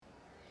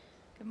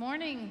Good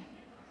morning.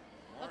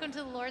 Welcome to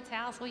the Lord's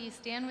house. Will you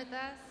stand with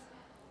us?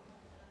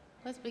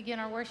 Let's begin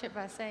our worship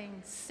by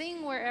saying,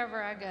 "Sing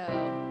wherever I go."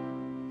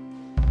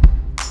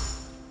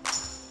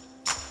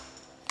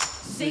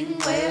 Sing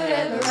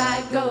wherever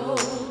I go.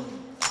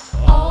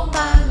 All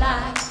my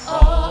life,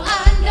 all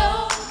I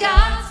know,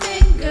 God's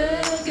been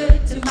good,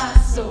 good to my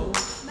soul.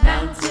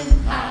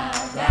 Mountain high,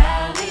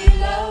 valley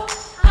low,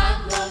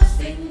 I'm gonna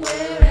sing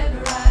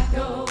wherever I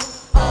go.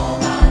 All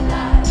my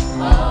life,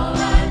 all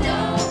I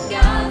know,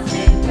 God's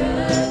been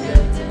good,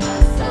 good to my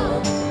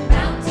soul.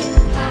 Mountain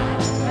high,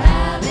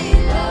 valley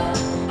low,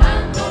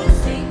 I'm gonna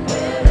sing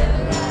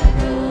wherever I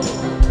go.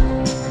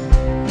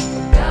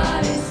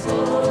 God is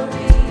for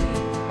me.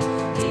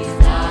 He's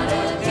not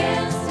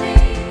against me.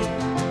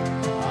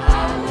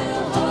 I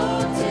will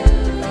hold to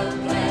the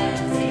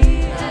plans He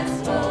has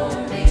for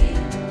me.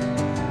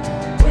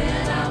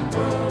 When I'm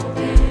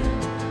broken,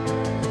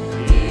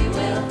 He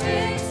will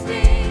fix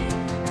me.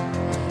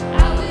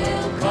 I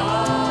will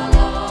call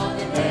on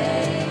the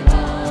name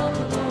of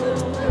the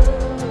Lord.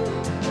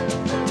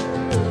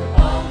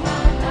 All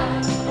my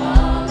life,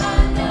 all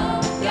I know,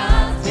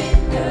 God's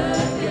been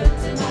good, good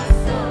to my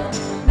soul.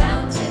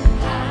 Mountain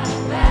high,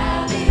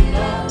 valley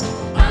low,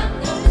 I'm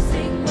gonna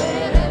sing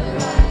wherever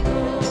I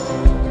go.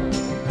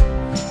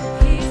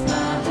 He's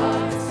my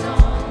heart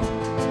song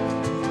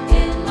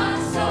in my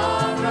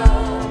sorrow.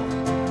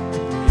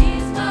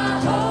 He's my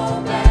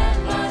hope and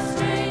my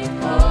strength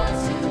for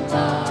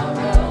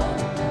tomorrow.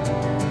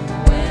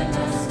 When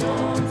the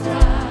storms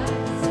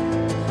rise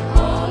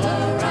all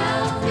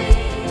around me,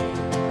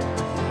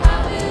 I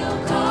will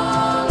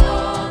call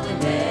on the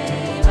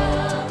name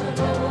of the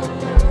Lord.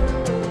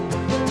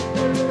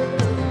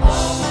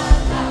 All my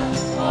life,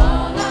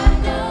 all I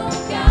know,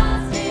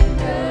 God's been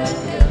good,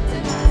 good to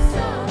my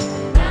soul.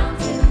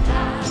 Mountain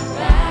high,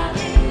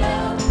 valley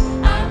low,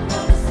 I'm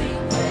gonna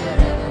sing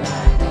wherever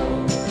I go.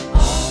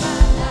 All my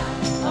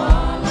life,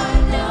 all I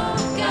know,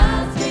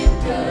 God's been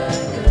good,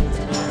 good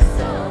to my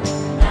soul.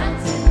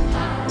 Mountain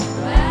high,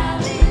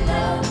 valley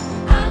low,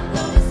 I'm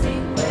gonna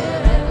sing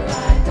wherever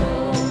I go.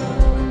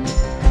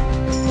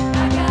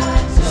 I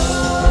got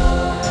joy,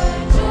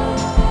 joy,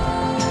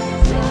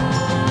 joy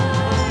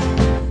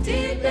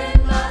deep in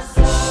my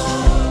soul.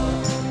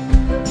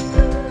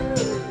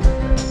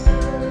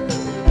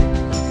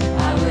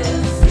 I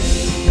will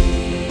sing,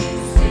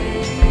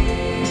 sing,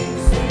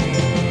 sing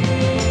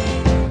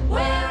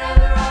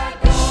wherever I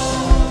go.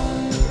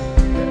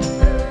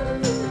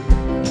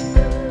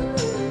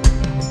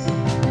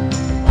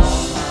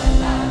 All my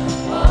life,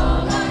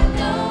 all I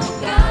know,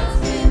 God's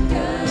been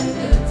good,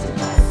 good to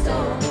my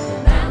soul.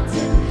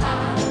 Mountain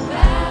high,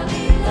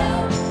 valley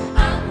low,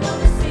 I'm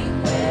gonna sing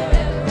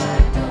wherever I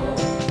go.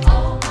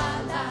 All my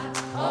life,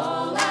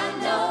 all I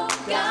know,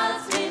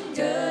 God's been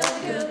good,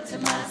 good to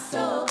my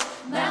soul.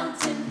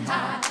 Mountain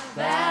high,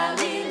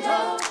 valley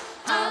low,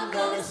 I'm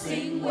gonna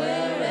sing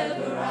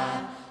wherever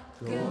I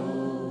go.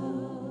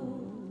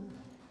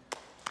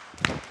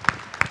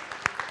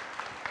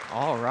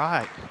 All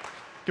right.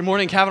 Good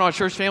morning, Cavanaugh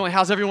Church family.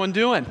 How's everyone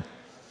doing?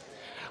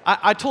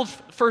 I told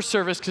first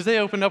service, because they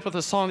opened up with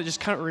a song that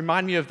just kind of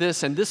reminded me of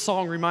this, and this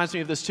song reminds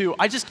me of this too.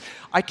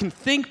 I can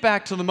think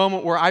back to the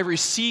moment where I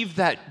received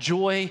that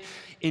joy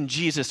in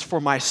Jesus for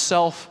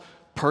myself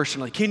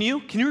personally. Can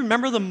you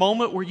remember the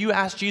moment where you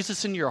asked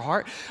Jesus into your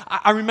heart?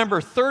 I remember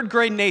third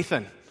grade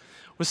Nathan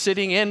was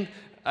sitting in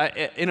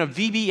a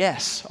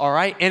VBS, all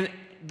right? And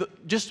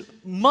just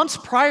months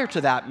prior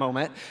to that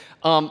moment,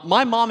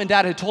 my mom and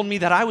dad had told me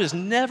that I was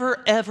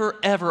never, ever,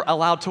 ever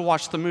allowed to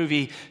watch the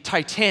movie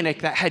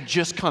Titanic that had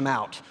just come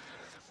out.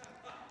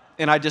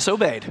 And I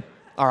disobeyed,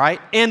 all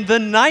right? And the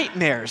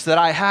nightmares that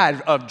I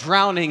had of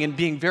drowning and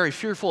being very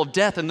fearful of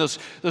death, and those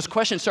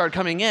questions started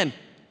coming in.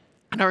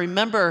 And I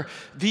remember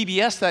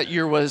VBS that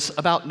year was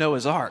about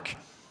Noah's Ark.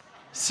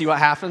 See what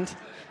happened?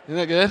 Isn't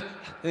that good?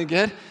 Isn't it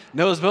good?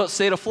 Noah's boat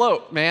stayed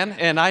afloat, man.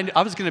 And I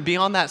was going to be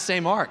on that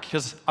same ark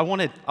because I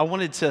wanted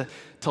to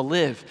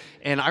live.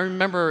 And I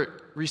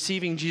remember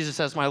receiving Jesus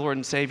as my Lord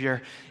and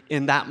Savior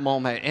in that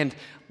moment. And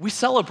we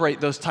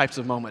celebrate those types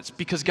of moments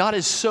because God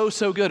is so,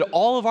 so good.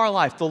 All of our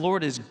life, the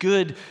Lord is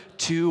good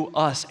to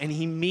us. And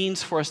He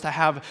means for us to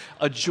have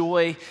a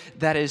joy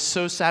that is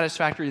so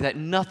satisfactory that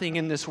nothing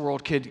in this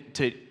world could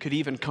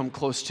even come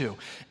close to.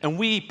 And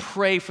we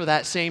pray for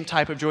that same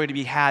type of joy to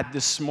be had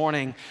this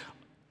morning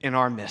in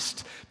our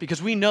midst,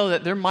 because we know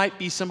that there might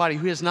be somebody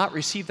who has not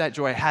received that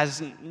joy,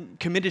 hasn't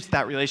committed to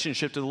that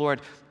relationship to the Lord.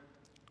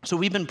 So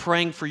we've been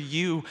praying for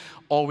you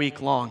all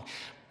week long.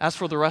 As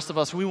for the rest of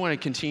us, we want to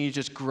continue to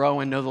just grow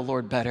and know the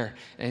Lord better.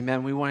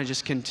 Amen. We want to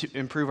just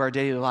improve our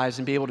daily lives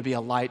and be able to be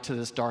a light to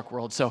this dark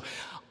world. So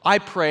I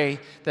pray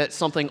that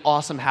something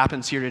awesome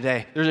happens here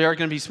today. There are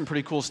going to be some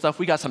pretty cool stuff.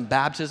 We got some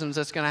baptisms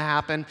that's going to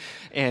happen,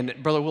 and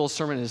Brother Will's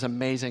sermon is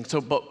amazing.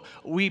 But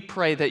we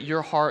pray that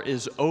your heart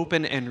is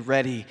open and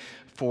ready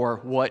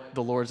for what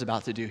the Lord's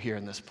about to do here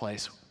in this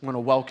place. I want to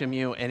welcome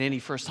you, and any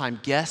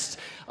first-time guests,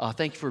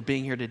 thank you for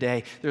being here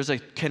today. There's a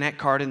Connect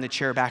card in the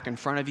chair back in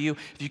front of you.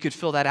 If you could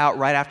fill that out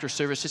right after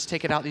service, just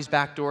take it out these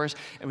back doors,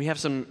 and we have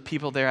some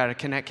people there at a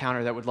Connect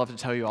counter that would love to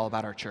tell you all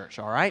about our church,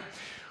 all right?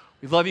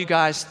 We love you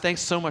guys. Thanks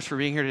so much for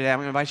being here today. I'm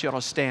going to invite you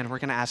all to stand. We're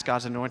going to ask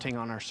God's anointing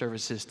on our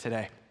services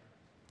today.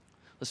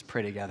 Let's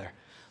pray together.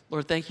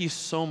 Lord, thank you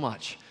so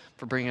much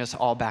for bringing us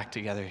all back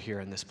together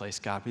here in this place,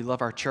 God. We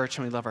love our church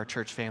and we love our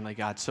church family,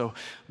 God. So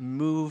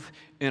move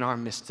in our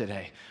midst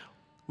today.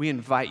 We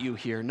invite you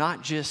here,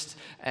 not just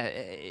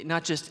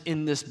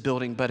in this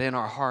building, but in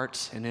our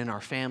hearts and in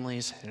our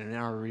families and in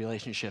our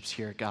relationships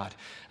here, God.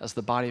 As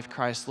the body of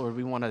Christ, Lord,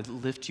 we want to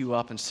lift you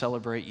up and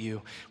celebrate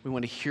you. We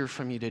want to hear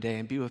from you today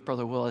and be with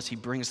Brother Will as he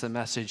brings the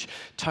message.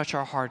 Touch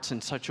our hearts in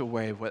such a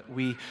way that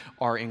we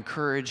are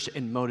encouraged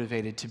and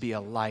motivated to be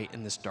a light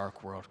in this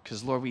dark world.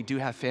 Because, Lord, we do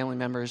have family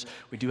members,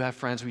 we do have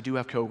friends, we do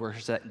have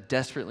coworkers that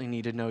desperately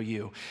need to know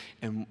you.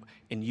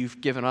 And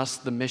you've given us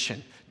the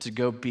mission to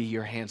go be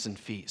your hands and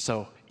feet.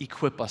 So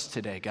equip us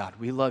today, God.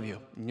 We love you.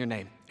 In your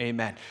name,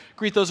 amen.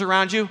 Greet those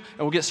around you, and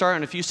we'll get started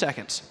in a few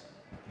seconds.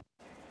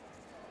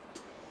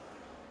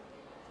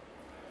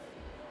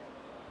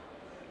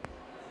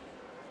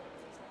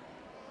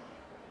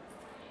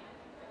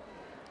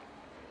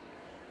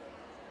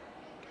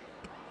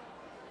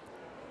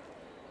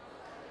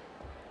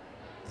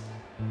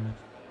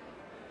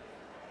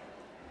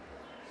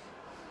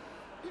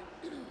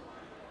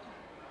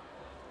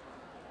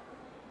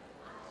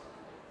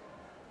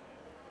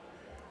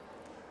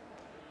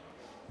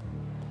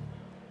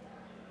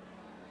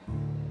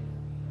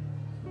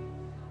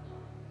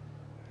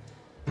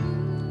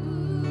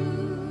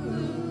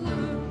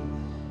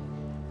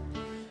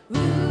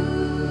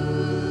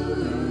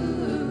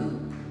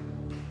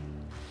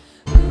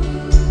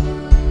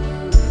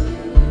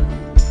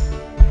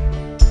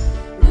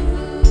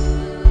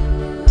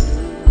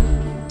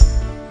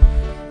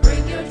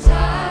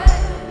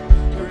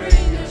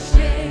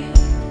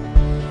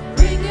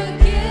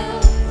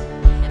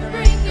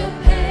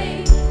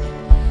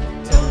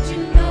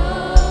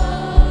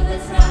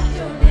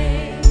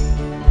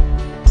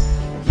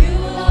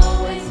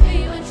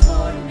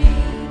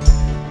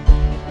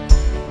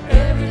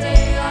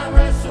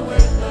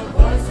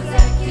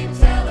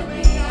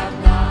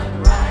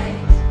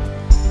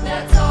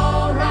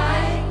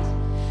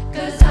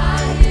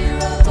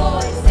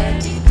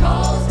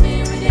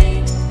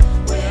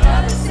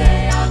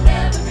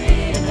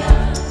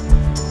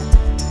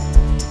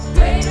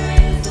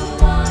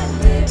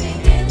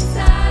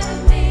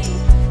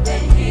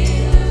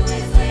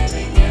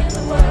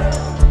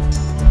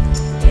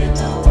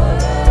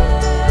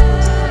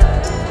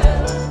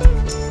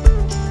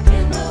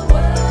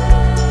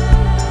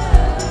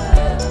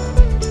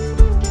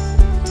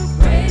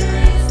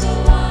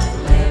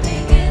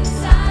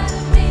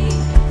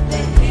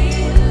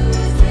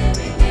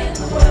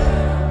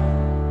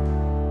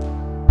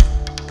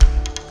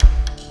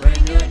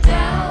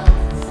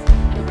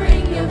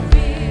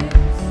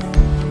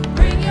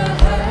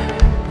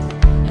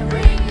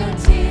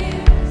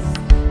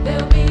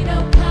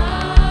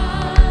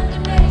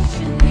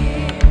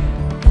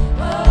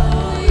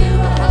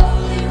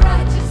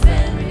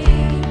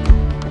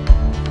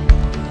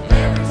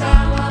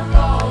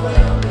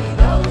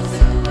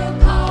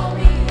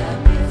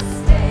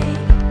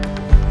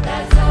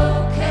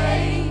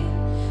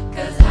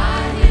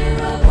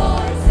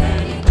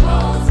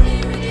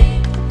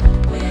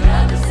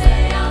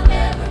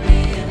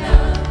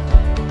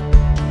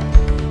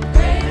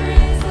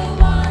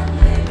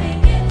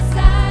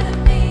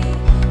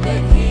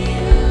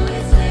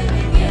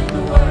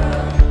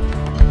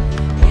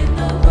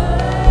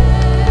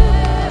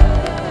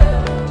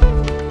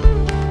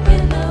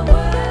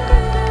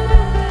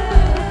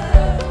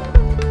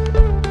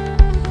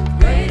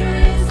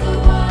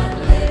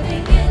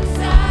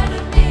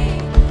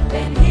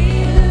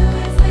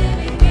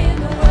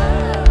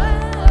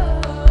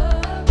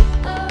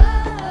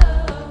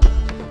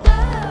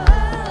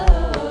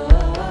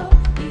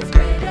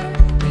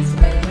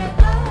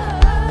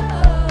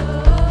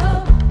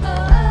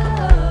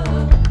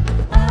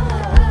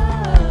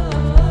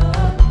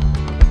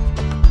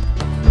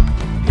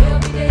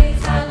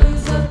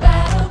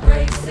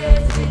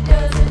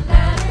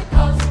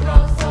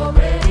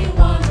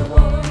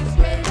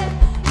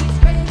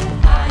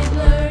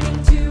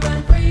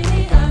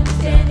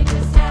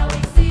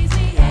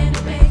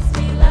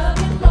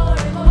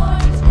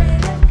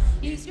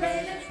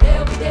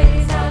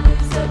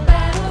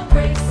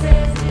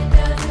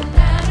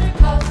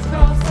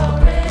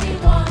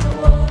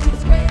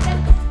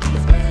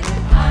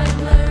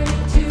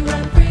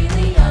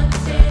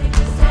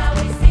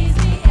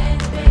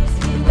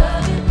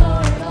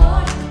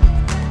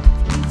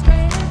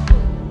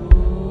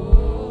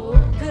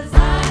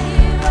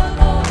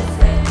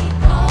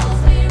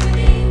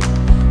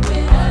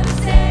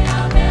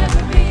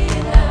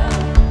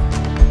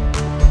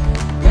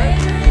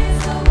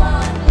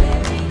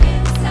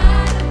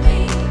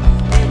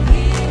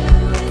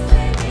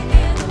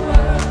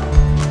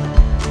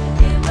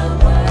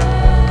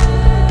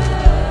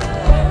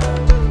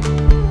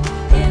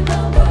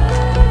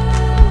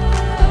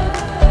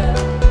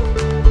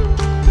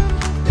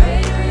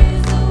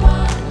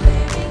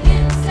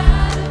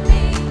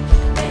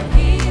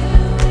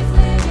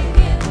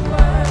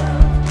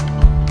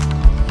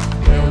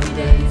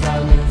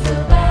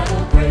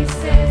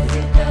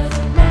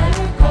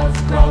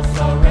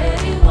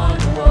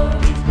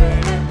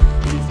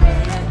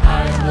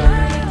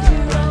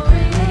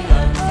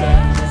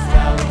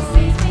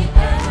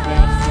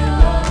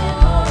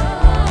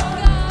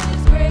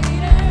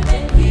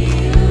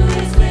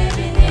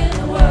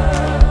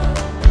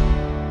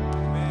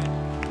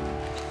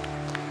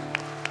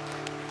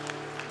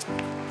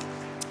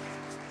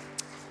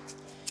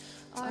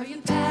 Are you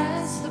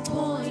past the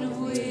point of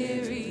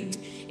weary?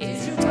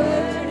 Is your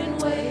burden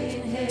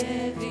weighing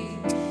heavy?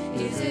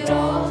 Is it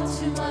all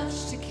too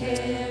much to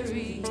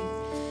carry?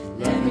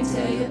 Let me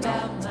tell you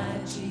about my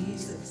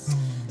Jesus.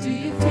 Do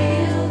you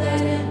feel that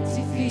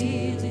empty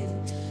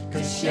feeling?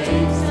 'Cause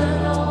shape's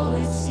not all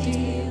it's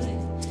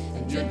stealing,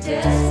 and you're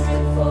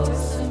desperate for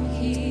some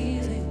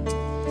healing.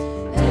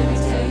 Let me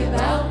tell you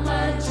about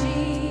my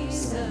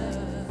Jesus.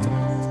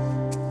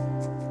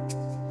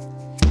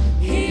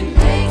 He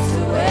makes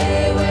a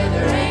way where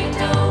there ain't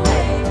no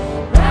way,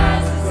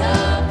 rises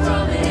up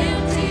from an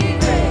empty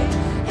grave.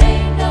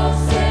 Ain't no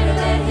sinner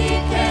that he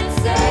can't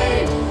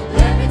save.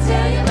 Let me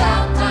tell you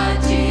about my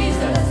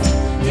Jesus.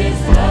 His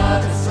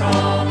love is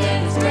strong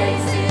and his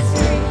grace is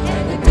free.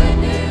 And the good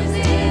news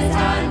is I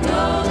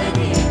know that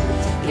he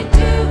can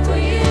do for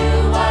you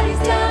what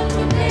he's done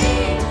for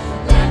me.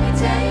 Let me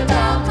tell you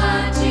about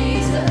my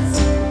Jesus.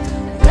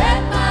 Let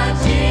my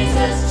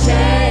Jesus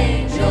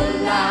change your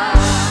life.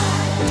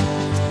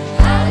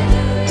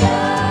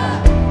 Hallelujah.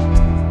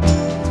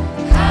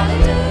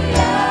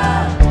 Hallelujah.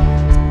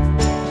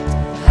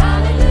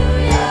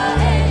 Hallelujah.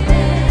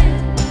 Amen.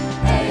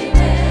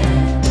 Amen.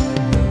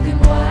 Who can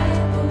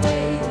wipe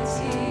away the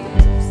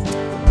tears,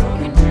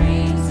 broken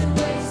dreams and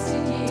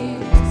wasted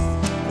years,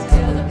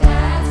 tell the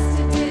past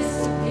to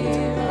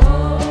disappear?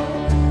 Oh,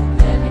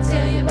 let me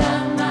tell you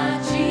about my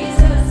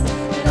Jesus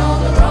and all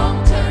the wrong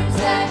turns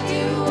that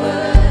you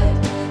would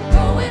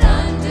go and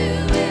undo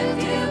if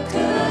you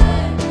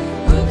could.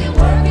 Who can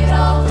work it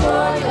all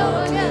for your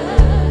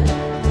good?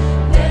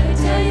 Let me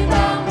tell you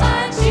about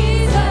my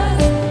Jesus.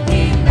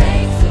 He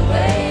makes a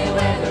way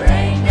where there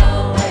ain't no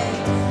way,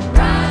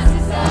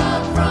 rises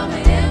up from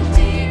an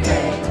empty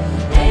grave.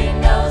 Ain't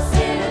no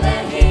sinner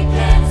that he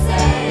can't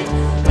save.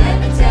 Let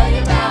me tell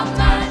you about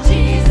my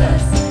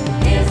Jesus.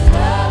 His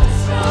love is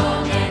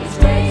strong and his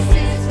grace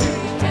is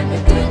free. And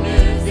the good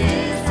news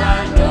is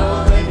I know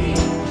that he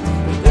can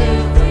do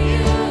for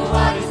you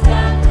what he's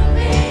done for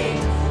me.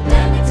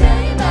 Let me tell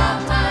you about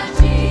my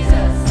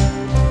Jesus.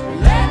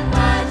 Let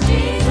my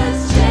Jesus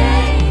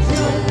change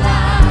your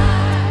life.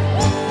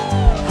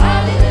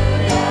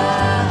 Hallelujah.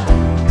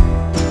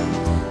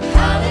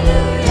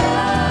 Hallelujah.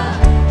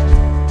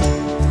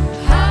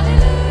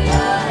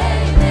 Hallelujah.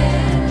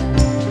 Amen.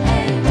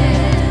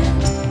 Amen.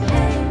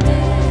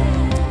 Amen.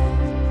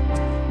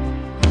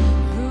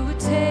 Who would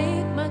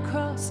take my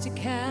cross to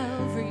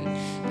Calvary,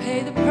 pay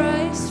the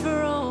price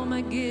for all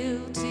my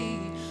guilty?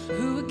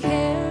 Who would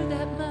care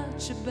that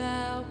much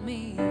about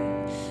me?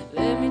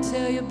 Let me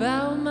tell you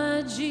about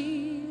my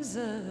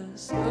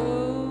Jesus.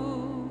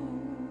 Oh,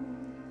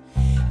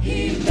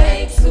 he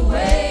makes a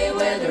way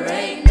where there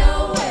ain't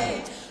no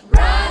way,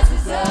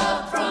 rises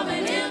up from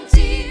an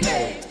empty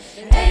grave.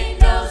 Ain't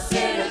no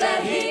sinner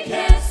that he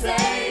can't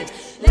save.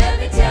 Let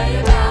me tell you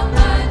about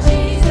my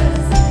Jesus.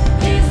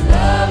 His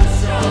love is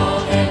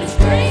strong and his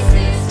grace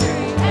is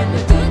free. And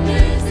the good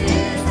news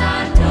is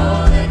I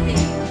know that he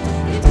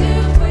can do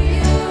for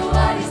you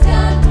what he's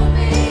done for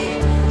me.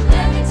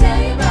 Let me tell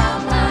you about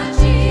my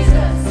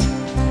Jesus.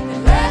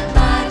 And let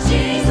my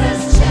Jesus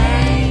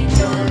change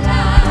your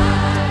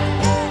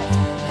life.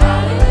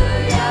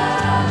 Hallelujah.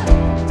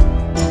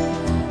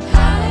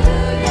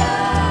 Hallelujah.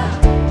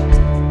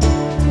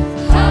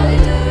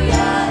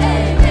 Hallelujah.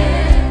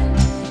 Amen.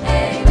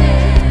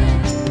 Amen.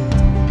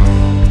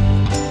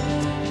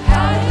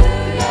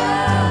 Hallelujah.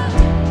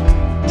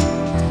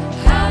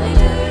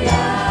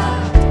 Hallelujah.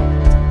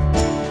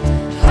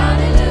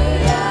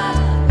 Hallelujah.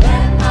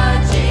 Let my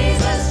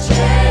Jesus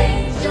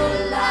change your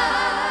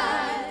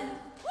life.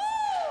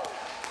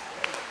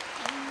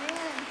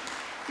 Amen.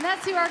 And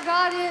that's who our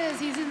God is.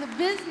 He's in the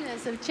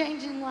business of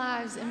changing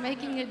lives and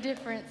making a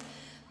difference.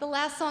 The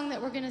last song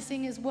that we're going to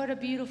sing is What a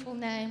Beautiful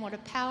Name. What a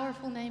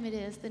powerful name it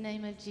is, the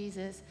name of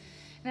Jesus.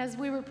 And as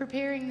we were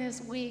preparing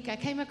this week, I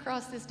came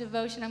across this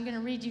devotion. I'm going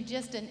to read you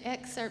just an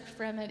excerpt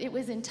from it. It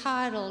was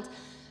entitled,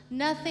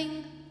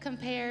 Nothing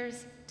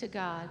Compares to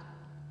God.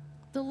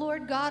 The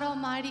Lord God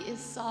Almighty is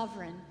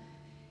sovereign.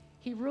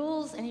 He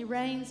rules and he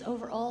reigns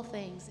over all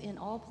things, in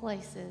all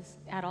places,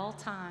 at all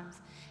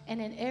times,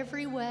 and in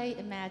every way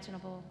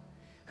imaginable.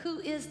 Who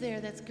is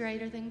there that's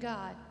greater than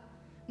God?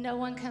 No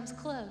one comes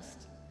close.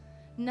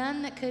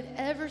 None that could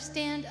ever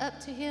stand up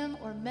to him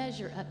or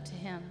measure up to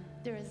him.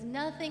 There is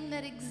nothing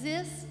that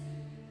exists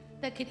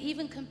that could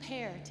even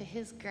compare to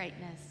his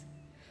greatness.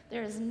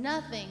 There is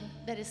nothing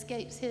that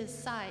escapes his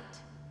sight.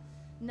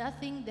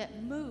 Nothing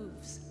that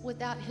moves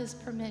without his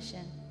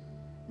permission.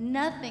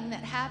 Nothing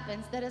that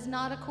happens that is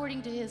not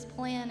according to his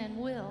plan and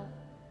will.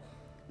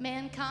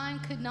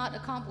 Mankind could not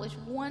accomplish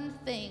one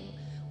thing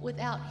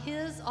without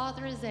his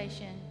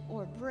authorization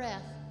or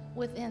breath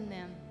within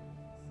them.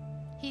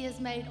 He has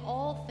made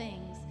all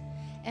things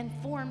and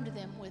formed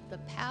them with the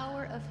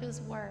power of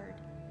his word.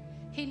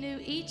 He knew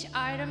each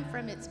item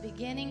from its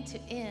beginning to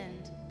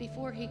end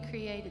before he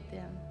created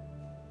them.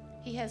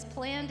 He has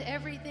planned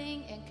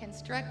everything and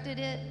constructed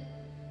it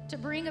to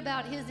bring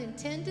about his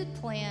intended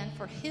plan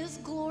for his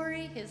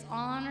glory, his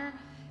honor,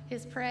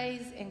 his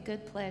praise, and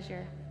good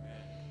pleasure.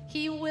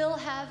 He will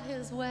have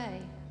his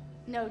way.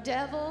 No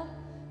devil,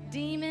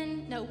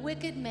 demon, no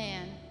wicked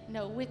man,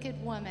 no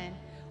wicked woman,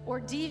 or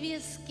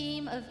devious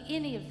scheme of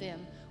any of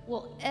them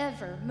will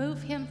ever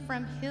move him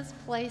from his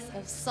place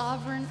of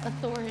sovereign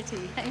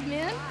authority.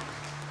 Amen?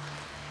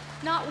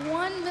 Not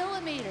 1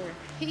 millimeter.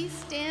 He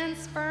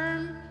stands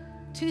firm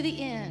to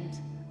the end,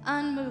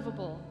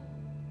 unmovable.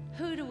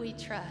 Who do we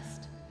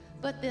trust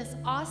but this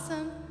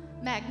awesome,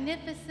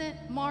 magnificent,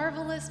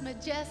 marvelous,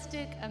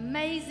 majestic,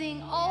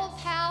 amazing,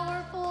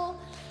 all-powerful,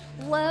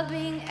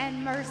 loving,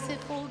 and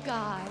merciful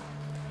God?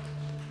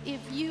 If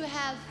you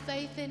have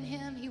faith in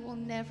him, he will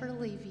never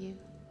leave you.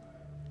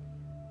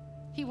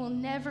 He will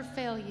never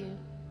fail you.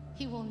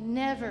 He will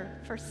never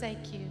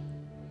forsake you.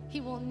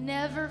 He will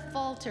never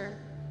falter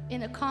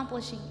in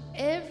accomplishing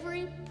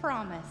every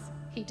promise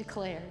he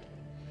declared.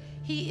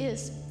 He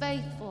is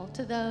faithful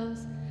to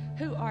those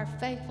who are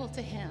faithful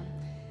to him.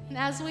 And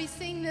as we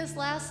sing this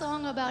last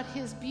song about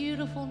his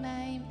beautiful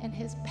name and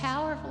his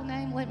powerful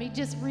name, let me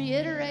just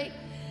reiterate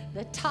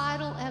the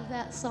title of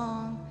that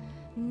song,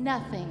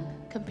 Nothing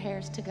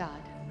Compares to God.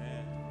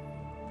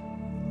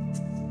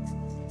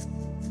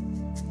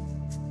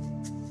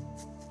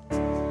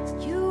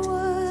 You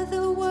were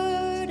the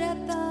Word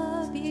at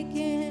the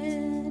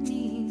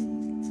beginning,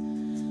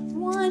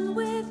 one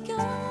with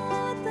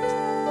God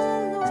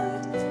the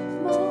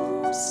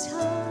Lord Most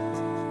High.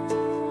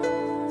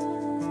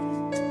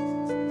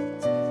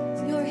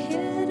 Your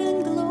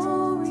hidden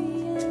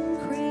glory in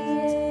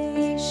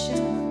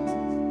creation,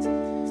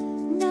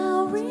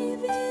 now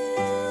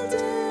revealed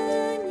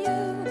in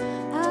you,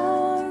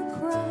 our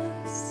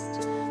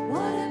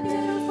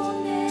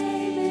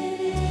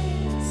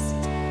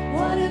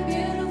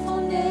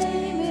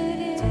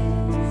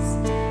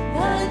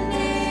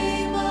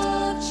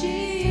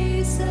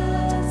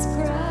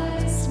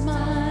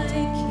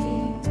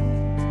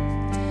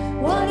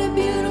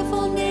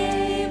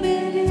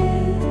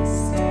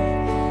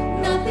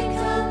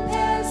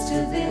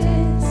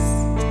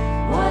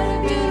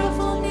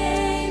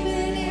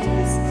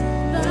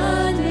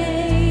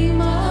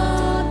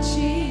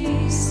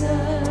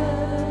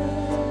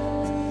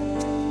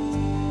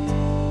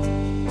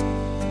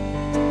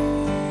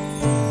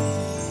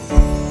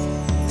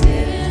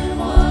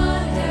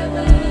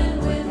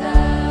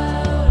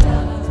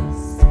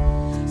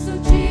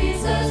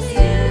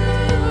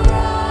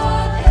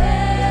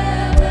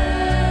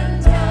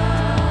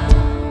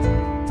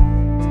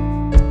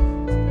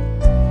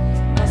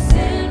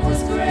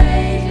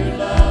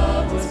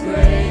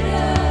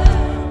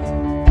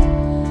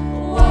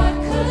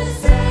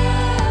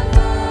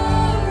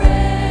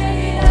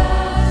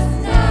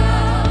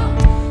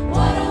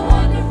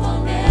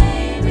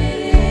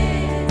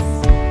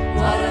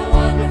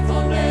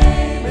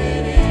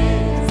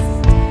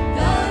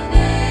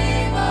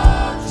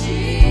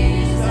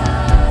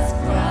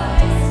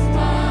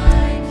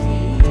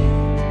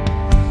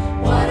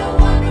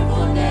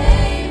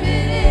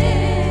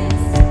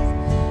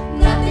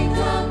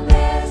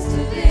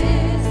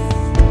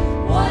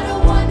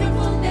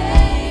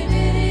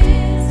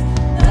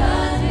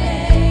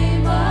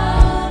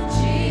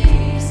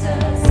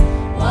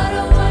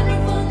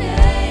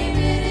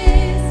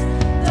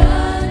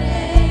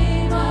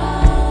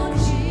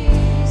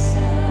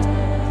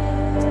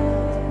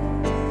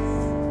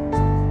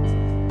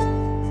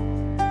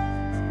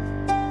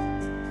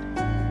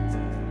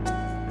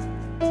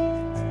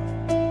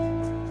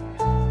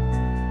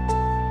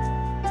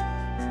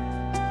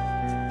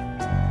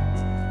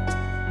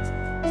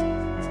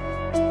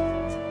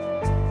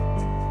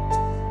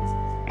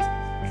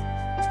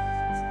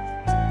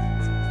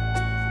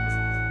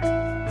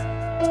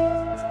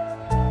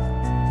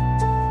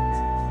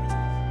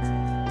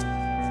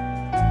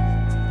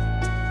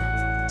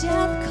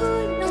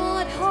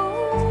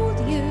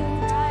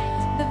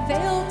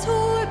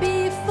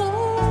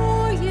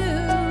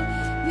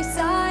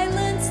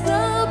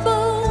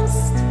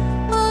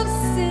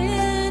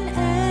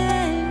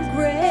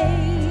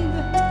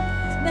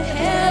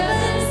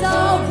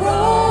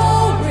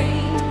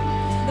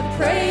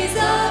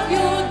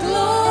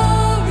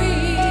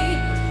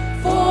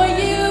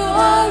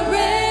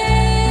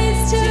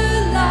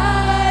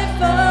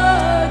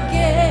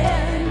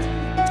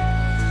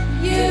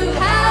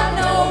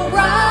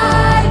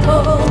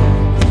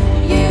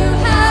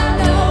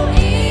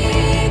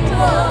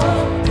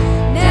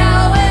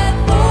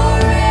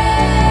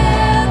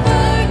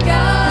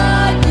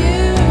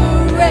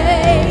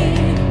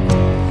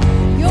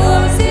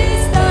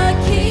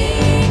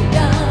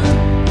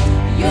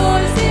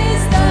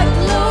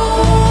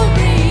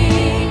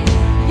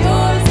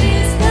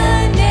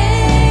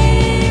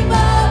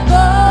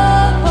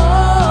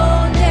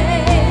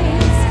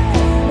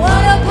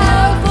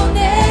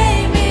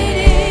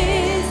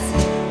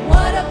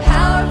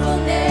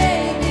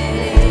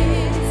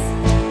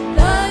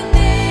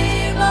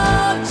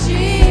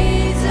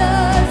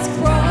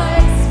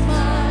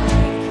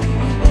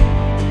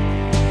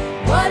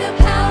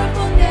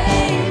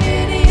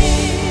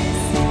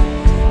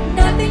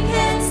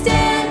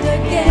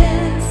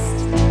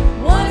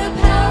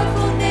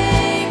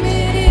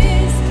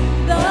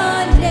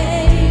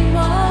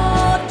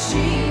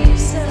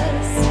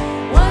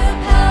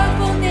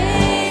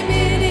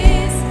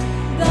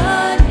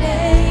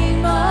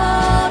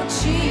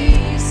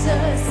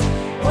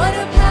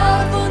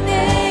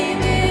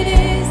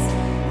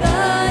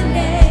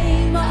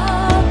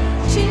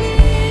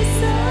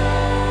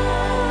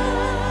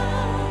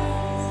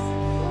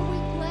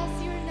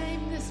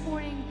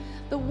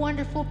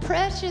wonderful,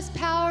 precious,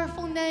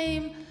 powerful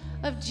name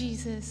of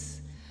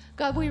Jesus.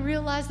 God, we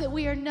realize that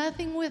we are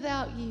nothing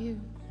without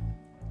you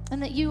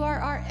and that you are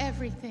our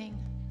everything.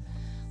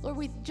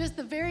 Lord, just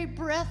the very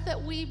breath that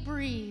we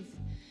breathe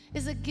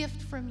is a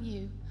gift from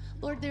you.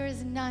 Lord, there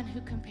is none who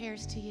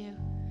compares to you.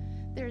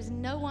 There is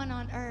no one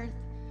on earth,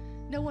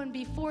 no one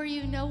before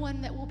you, no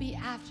one that will be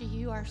after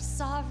you. You are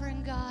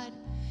sovereign God.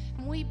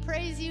 And we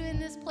praise you in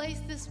this place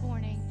this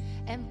morning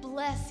and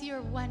bless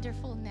your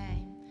wonderful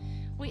name.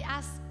 We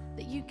ask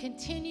that you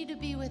continue to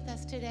be with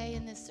us today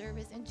in this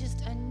service and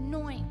just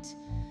anoint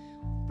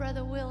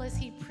Brother Will as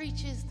he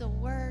preaches the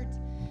word.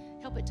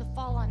 Help it to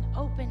fall on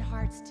open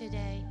hearts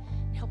today.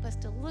 And help us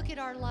to look at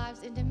our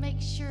lives and to make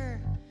sure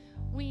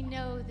we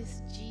know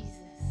this Jesus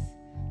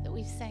that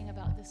we've sang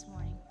about this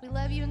morning. We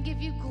love you and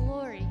give you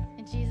glory.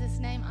 In Jesus'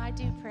 name I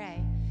do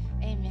pray.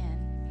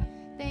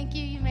 Amen. Thank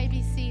you. You may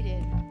be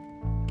seated.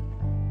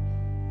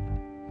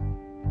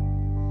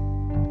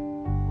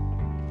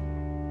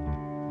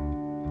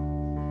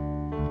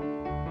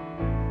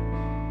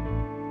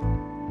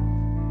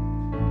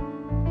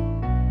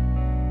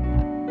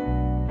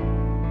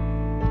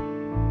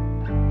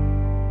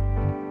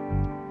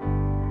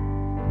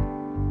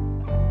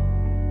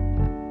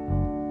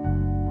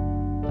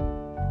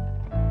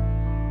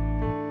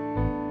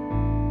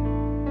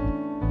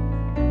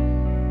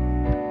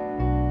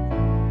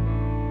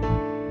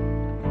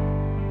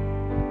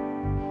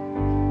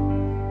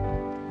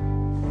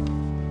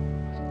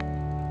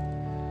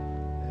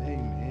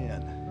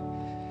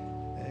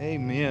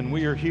 Amen.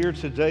 We are here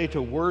today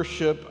to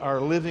worship our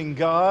living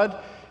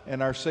God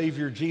and our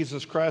Savior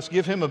Jesus Christ.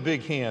 Give him a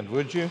big hand,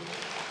 would you?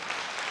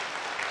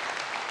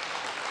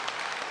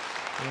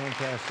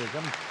 Fantastic.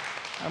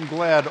 I'm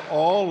glad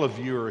all of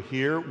you are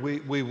here.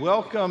 We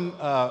welcome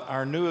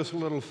our newest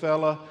little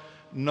fella,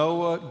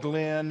 Noah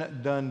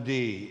Glenn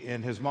Dundee,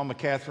 and his mama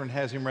Catherine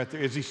has him right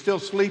there. Is he still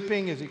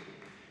sleeping?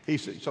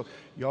 So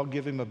y'all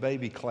give him a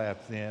baby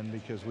clap then,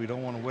 because we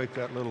don't want to wake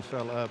that little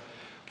fella up.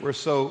 We're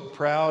so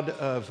proud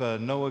of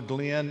Noah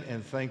Glenn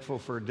and thankful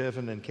for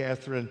Devin and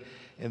Catherine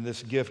and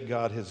this gift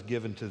God has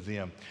given to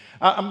them.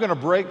 I'm going to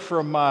break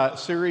from my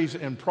series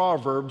in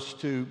Proverbs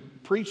to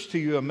preach to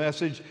you a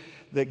message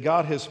that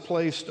God has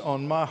placed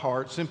on my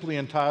heart, simply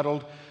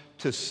entitled,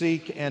 To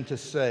Seek and to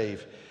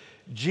Save.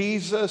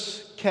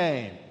 Jesus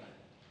came.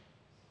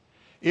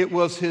 It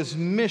was his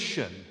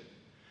mission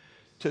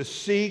to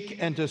seek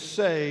and to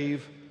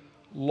save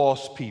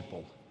lost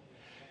people.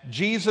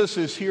 Jesus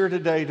is here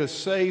today to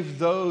save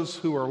those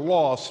who are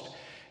lost,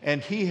 and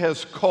he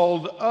has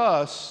called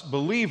us,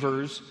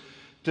 believers,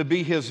 to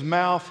be his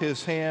mouth,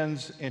 his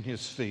hands, and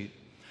his feet.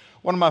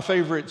 One of my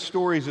favorite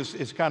stories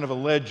is kind of a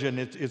legend.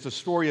 It's a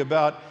story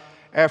about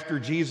after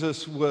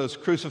Jesus was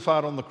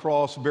crucified on the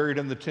cross, buried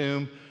in the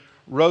tomb,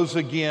 rose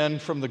again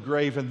from the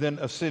grave, and then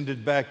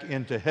ascended back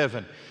into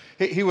heaven.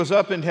 He was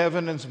up in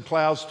heaven in some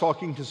clouds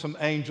talking to some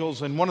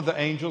angels, and one of the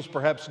angels,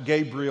 perhaps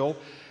Gabriel,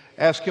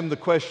 asked him the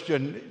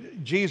question,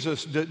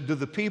 Jesus, do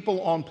the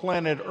people on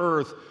planet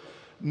Earth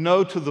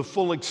know to the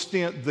full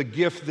extent the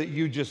gift that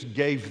you just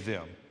gave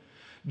them?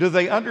 Do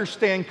they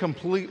understand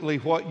completely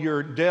what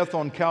your death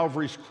on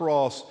Calvary's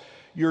cross,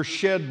 your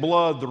shed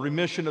blood, the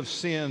remission of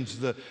sins,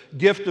 the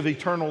gift of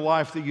eternal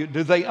life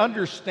do they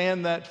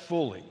understand that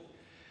fully?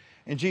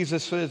 And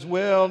Jesus says,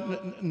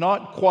 well,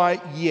 not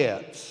quite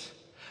yet.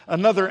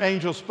 Another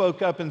angel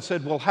spoke up and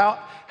said, well, how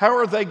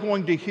are they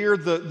going to hear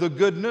the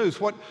good news?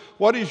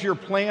 What is your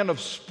plan of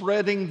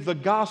spreading the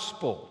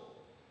gospel?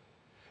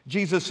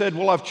 Jesus said,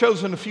 well, I've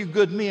chosen a few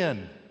good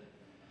men,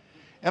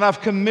 and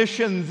I've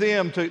commissioned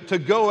them to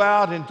go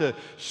out and to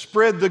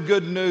spread the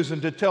good news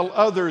and to tell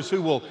others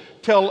who will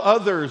tell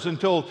others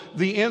until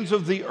the ends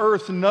of the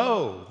earth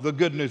know the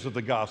good news of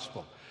the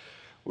gospel.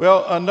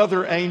 Well,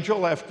 another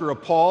angel, after a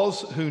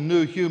pause, who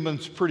knew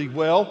humans pretty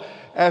well,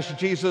 asked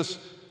Jesus,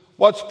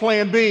 what's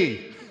plan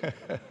B?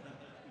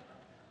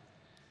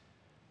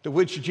 To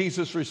which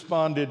Jesus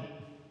responded,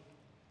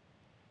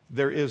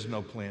 there is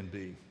no plan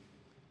B.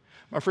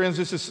 My friends,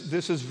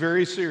 this is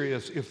very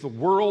serious. If the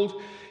world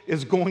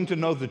is going to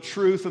know the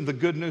truth and the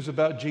good news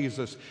about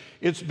Jesus,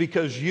 it's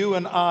because you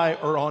and I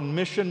are on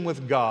mission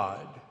with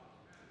God,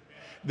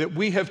 that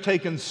we have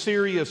taken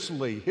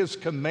seriously his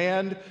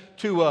command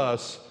to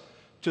us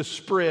to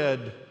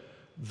spread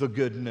the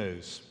good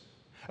news.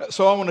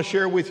 So I want to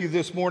share with you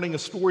this morning a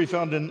story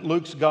found in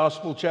Luke's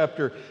Gospel,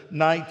 chapter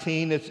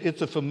 19.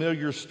 It's a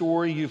familiar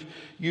story.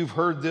 You've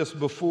heard this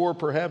before.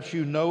 Perhaps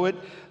you know it.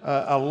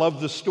 I love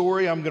the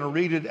story. I'm going to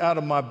read it out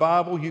of my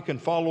Bible. You can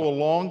follow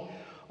along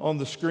on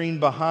the screen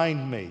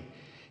behind me.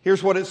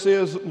 Here's what it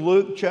says,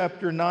 Luke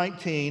chapter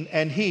 19.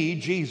 And he,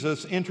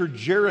 Jesus, entered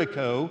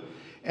Jericho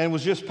and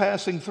was just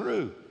passing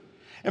through.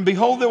 And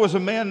behold, there was a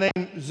man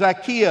named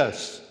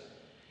Zacchaeus.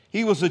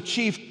 He was a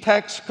chief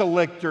tax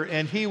collector,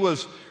 and he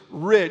was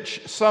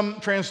rich. Some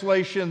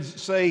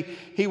translations say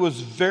he was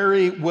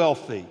very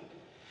wealthy.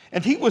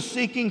 And he was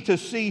seeking to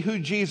see who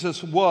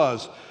Jesus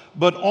was,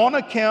 but on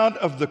account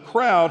of the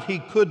crowd, he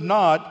could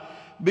not,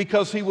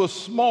 because he was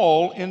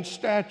small in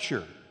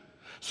stature.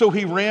 So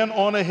he ran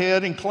on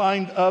ahead and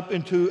climbed up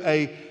into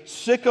a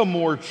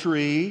sycamore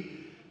tree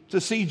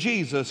to see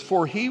Jesus,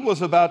 for he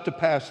was about to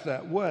pass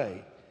that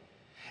way.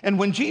 And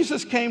when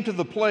Jesus came to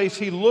the place,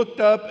 he looked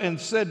up and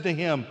said to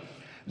him,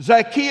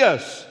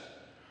 "Zacchaeus,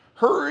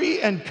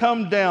 hurry and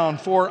come down,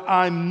 for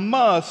I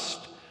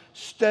must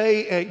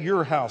stay at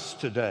your house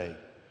today."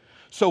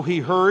 So he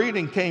hurried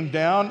and came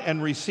down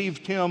and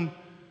received him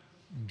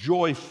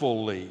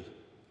joyfully.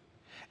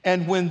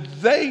 And when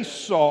they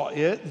saw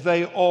it,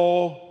 they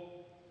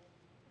all,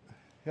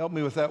 help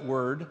me with that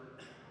word,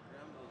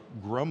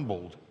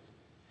 grumbled.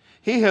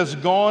 "He has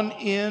gone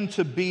in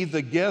to be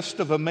the guest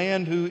of a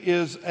man who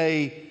is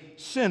a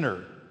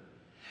sinner."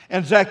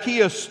 And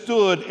Zacchaeus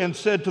stood and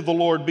said to the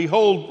Lord,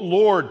 "Behold,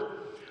 Lord,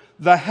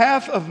 the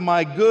half of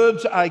my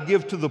goods I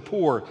give to the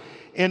poor,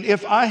 and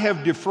if I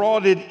have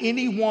defrauded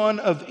anyone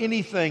of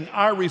anything,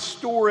 I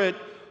restore it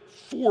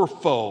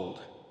fourfold."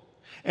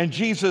 And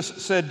Jesus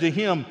said to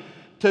him,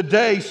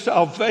 "Today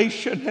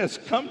salvation has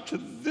come to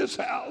this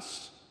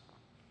house,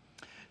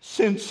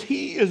 since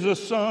he is a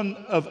son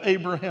of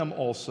Abraham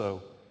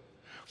also.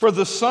 For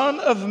the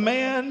Son of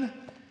Man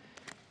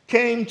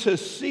came to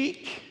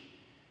seek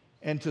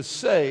and to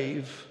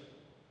save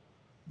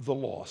the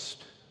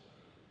lost."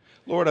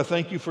 Lord, I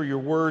thank you for your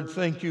word.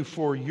 Thank you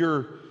for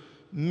your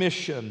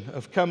mission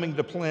of coming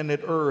to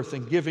planet Earth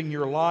and giving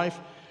your life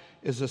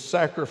as a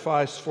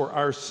sacrifice for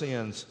our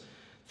sins.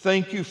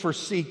 Thank you for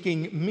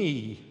seeking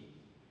me.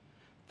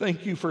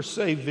 Thank you for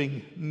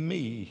saving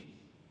me.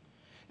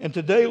 And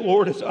today,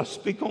 Lord, as I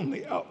speak on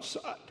the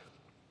outside,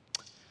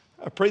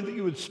 I pray that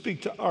you would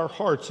speak to our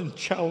hearts and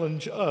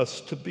challenge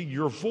us to be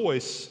your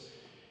voice,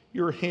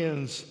 your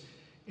hands,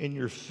 and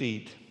your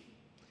feet.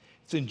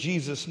 It's in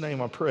Jesus' name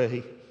I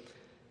pray.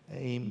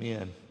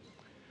 Amen.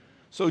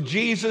 So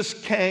Jesus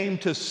came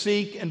to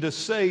seek and to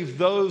save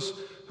those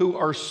who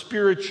are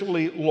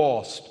spiritually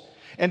lost.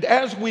 And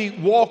as we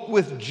walk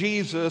with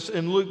Jesus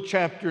in Luke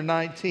chapter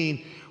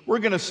 19, we're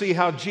going to see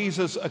how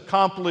Jesus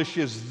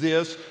accomplishes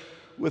this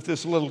with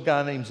this little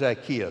guy named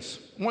Zacchaeus.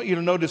 I want you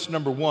to notice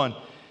number one,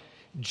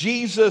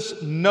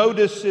 Jesus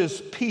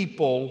notices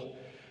people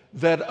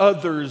that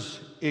others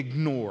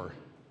ignore.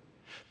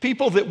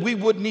 People that we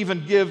wouldn't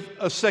even give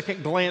a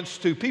second glance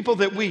to, people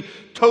that we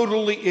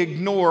totally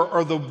ignore,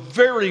 are the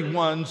very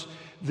ones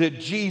that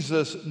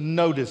Jesus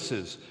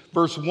notices.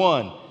 Verse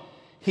 1,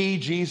 he,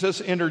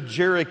 Jesus, entered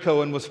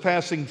Jericho and was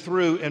passing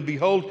through, and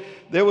behold,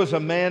 there was a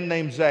man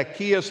named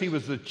Zacchaeus. He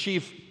was the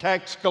chief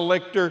tax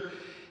collector,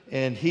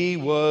 and he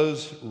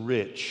was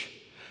rich.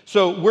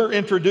 So we're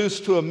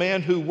introduced to a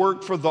man who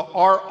worked for the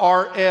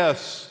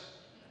RRS,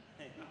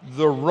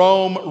 the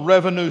Rome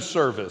Revenue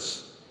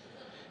Service.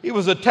 He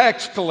was a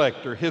tax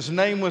collector. His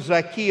name was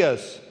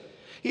Zacchaeus.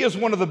 He is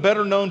one of the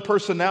better known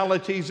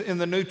personalities in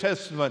the New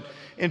Testament.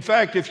 In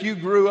fact, if you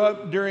grew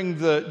up during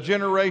the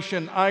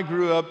generation I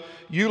grew up,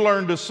 you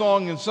learned a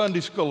song in Sunday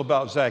school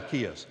about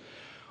Zacchaeus.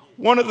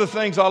 One of the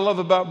things I love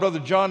about Brother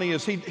Johnny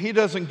is he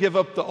doesn't give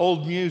up the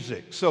old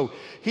music. So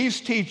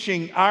he's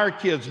teaching our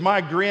kids,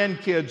 my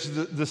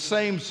grandkids, the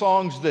same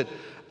songs that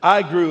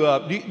I grew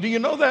up. Do you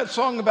know that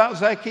song about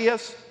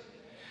Zacchaeus?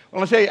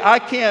 Well, I tell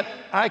you,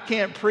 I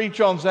can't preach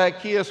on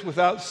Zacchaeus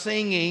without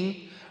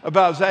singing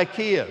about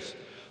Zacchaeus.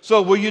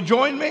 So will you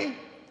join me?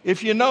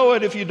 If you know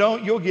it, if you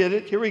don't, you'll get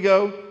it. Here we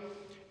go.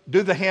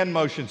 Do the hand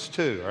motions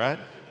too, all right?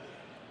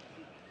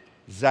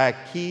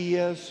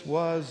 Zacchaeus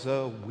was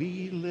a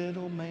wee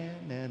little man,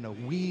 and a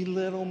wee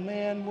little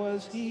man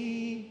was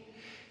he.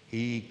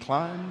 He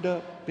climbed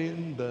up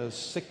in the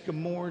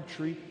sycamore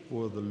tree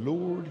for the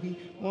Lord he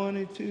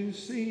wanted to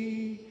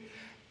see.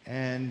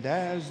 And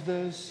as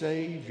the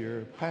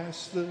Savior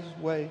passed this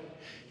way,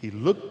 he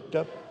looked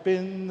up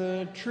in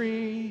the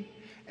tree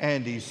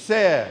and he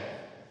said,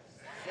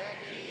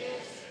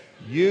 "Zacchaeus,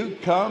 you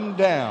come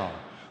down,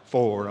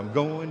 for I'm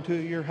going to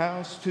your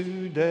house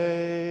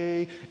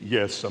today.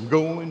 Yes, I'm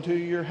going to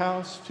your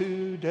house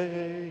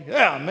today."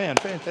 Yeah, man,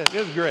 fantastic.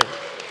 This is great.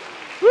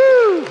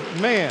 Woo,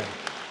 man.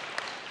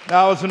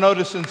 Now, I was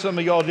noticing some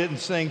of y'all didn't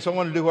sing, so I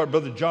want to do what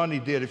Brother Johnny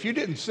did. If you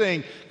didn't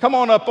sing, come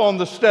on up on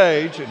the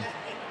stage. And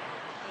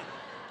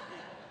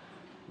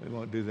we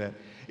won't do that.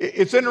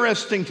 It's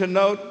interesting to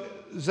note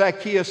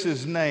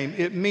Zacchaeus' name.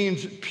 It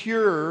means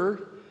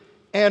pure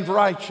and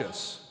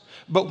righteous.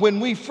 But when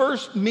we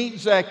first meet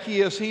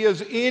Zacchaeus, he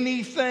is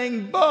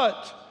anything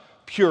but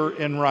pure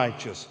and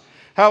righteous.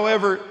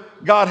 However,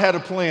 God had a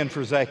plan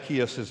for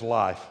Zacchaeus'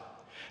 life.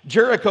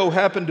 Jericho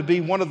happened to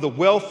be one of the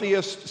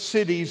wealthiest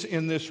cities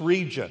in this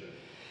region.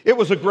 It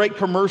was a great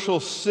commercial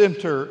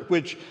center,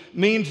 which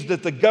means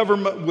that the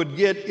government would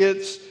get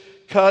its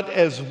cut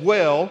as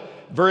well,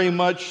 very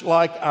much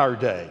like our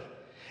day.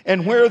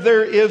 And where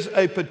there is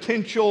a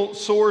potential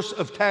source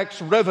of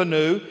tax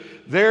revenue,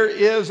 there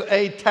is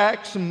a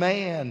tax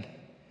man.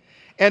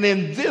 And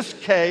in this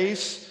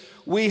case,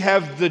 we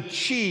have the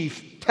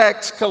chief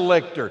tax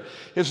collector.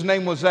 His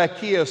name was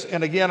Zacchaeus.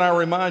 And again, I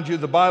remind you,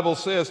 the Bible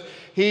says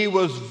he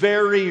was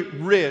very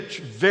rich,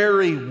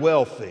 very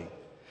wealthy.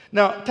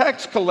 Now,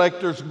 tax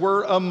collectors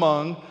were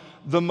among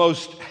the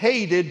most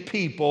hated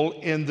people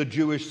in the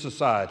Jewish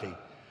society.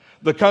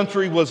 The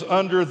country was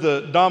under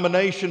the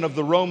domination of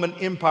the Roman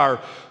Empire,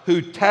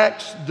 who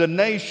taxed the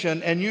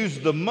nation and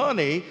used the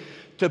money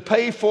to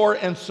pay for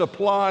and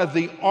supply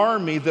the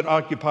army that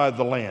occupied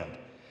the land.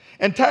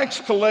 And tax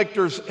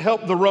collectors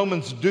helped the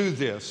Romans do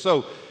this.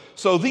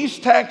 So these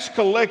tax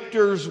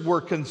collectors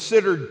were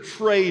considered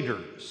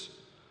traitors.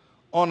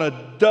 On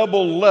a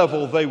double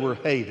level, they were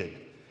hated.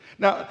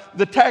 Now,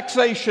 the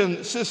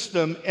taxation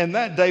system in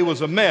that day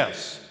was a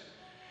mess,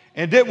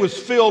 and it was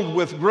filled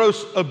with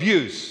gross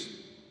abuse.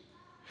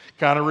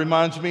 Kind of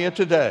reminds me of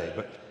today,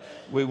 but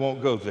we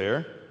won't go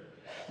there.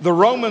 The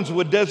Romans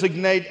would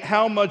designate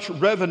how much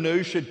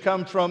revenue should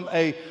come from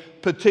a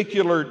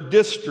particular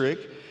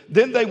district.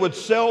 Then they would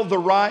sell the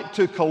right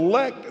to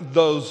collect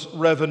those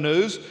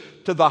revenues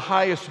to the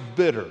highest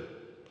bidder.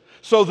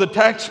 So the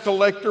tax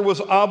collector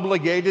was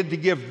obligated to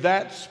give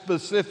that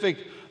specific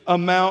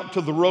amount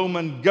to the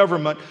Roman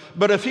government.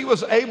 But if he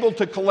was able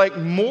to collect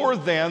more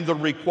than the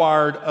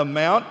required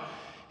amount,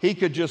 he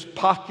could just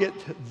pocket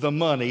the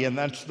money, and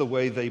that's the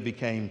way they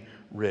became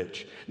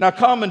rich. Now,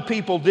 common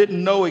people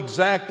didn't know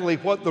exactly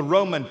what the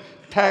Roman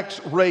tax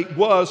rate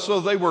was, so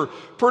they were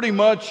pretty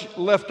much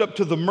left up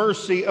to the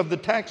mercy of the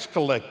tax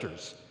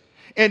collectors.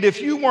 And if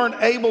you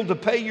weren't able to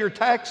pay your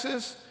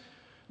taxes,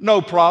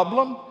 no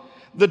problem.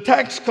 The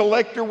tax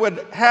collector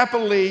would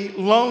happily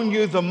loan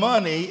you the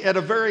money at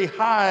a very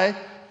high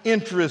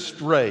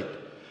interest rate.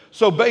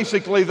 So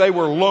basically, they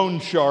were loan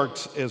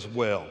sharks as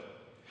well.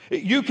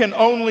 You can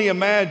only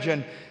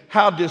imagine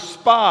how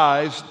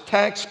despised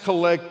tax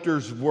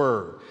collectors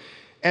were.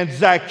 And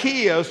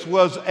Zacchaeus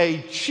was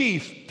a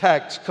chief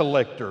tax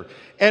collector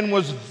and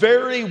was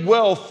very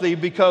wealthy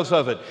because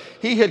of it.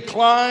 He had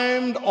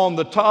climbed on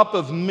the top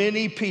of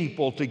many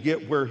people to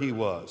get where he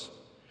was.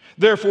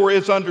 Therefore,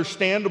 it's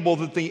understandable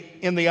that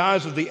in the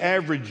eyes of the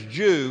average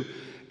Jew,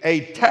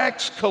 a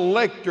tax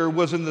collector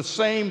was in the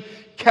same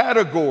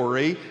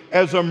category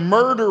as a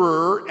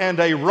murderer and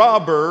a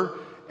robber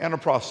and a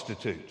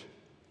prostitute.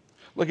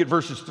 Look at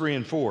verses 3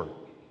 and 4.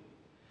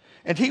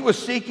 And he was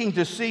seeking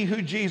to see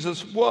who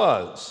Jesus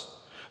was,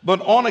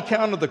 but on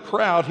account of the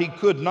crowd he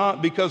could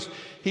not, because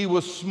he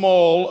was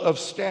small of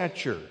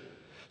stature.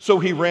 So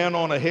he ran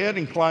on ahead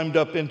and climbed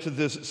up into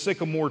this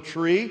sycamore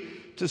tree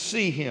to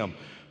see him,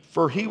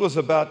 for he was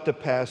about to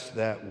pass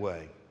that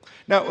way.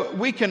 Now,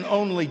 we can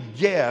only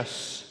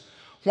guess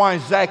why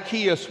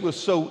Zacchaeus was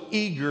so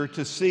eager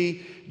to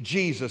see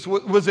Jesus.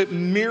 Was it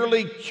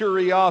merely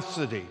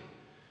curiosity?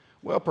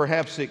 Well,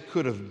 perhaps it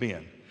could have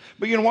been.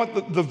 But you know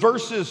what? The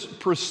verses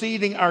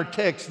preceding our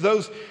text,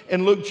 those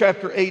in Luke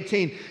chapter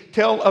 18,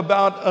 tell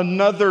about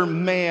another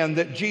man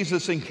that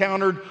Jesus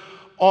encountered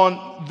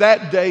on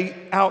that day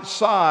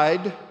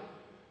outside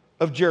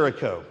of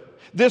Jericho.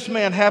 This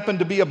man happened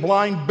to be a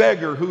blind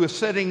beggar who was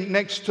sitting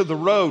next to the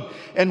road.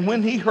 And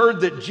when he heard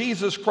that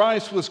Jesus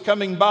Christ was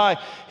coming by,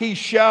 he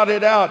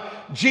shouted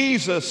out,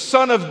 "Jesus,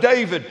 Son of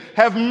David,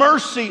 have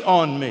mercy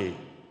on me."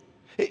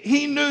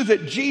 He knew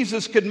that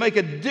Jesus could make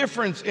a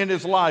difference in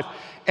his life,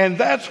 and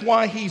that's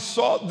why he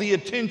sought the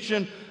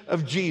attention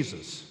of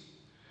Jesus.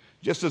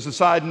 Just as a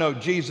side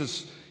note,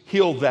 Jesus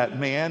healed that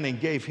man and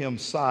gave him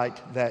sight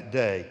that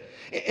day.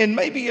 And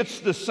maybe it's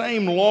the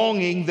same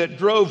longing that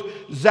drove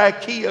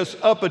Zacchaeus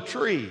up a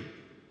tree.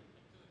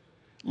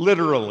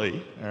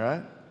 Literally, all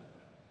right?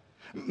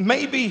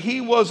 Maybe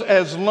he was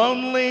as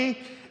lonely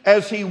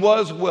as he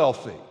was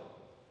wealthy.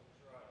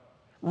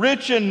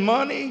 Rich in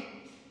money,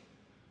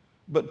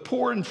 but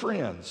poor in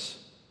friends.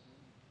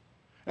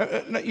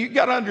 You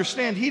got to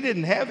understand, he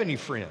didn't have any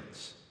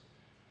friends.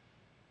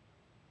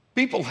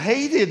 People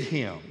hated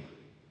him.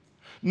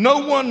 No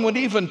one would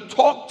even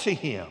talk to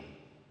him.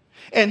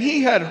 And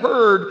he had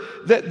heard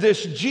that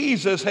this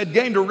Jesus had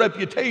gained a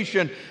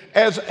reputation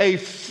as a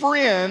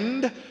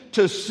friend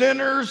to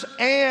sinners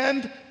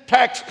and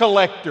tax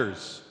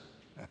collectors.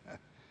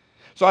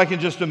 So I can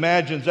just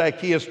imagine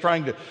Zacchaeus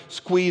trying to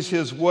squeeze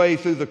his way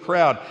through the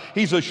crowd.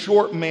 He's a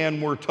short man,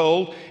 we're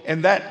told,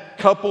 and that,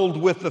 coupled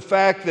with the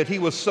fact that he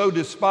was so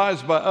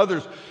despised by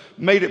others,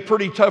 made it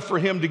pretty tough for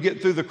him to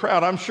get through the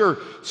crowd. I'm sure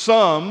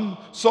some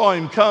saw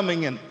him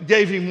coming and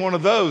gave him one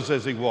of those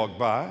as he walked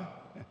by.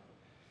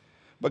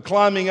 But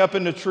climbing up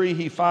in the tree,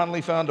 he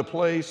finally found a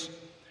place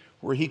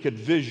where he could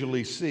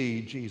visually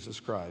see Jesus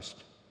Christ.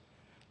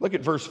 Look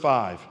at verse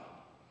 5.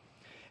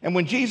 And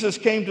when Jesus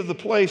came to the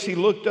place, he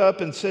looked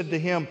up and said to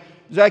him,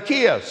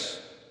 "Zacchaeus,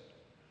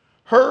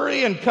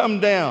 hurry and come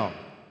down,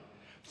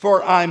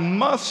 for I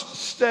must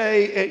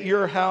stay at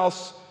your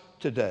house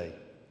today."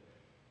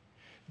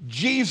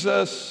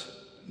 Jesus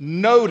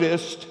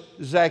noticed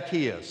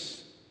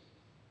Zacchaeus.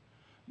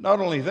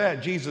 Not only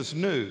that, Jesus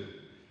knew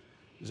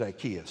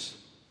Zacchaeus.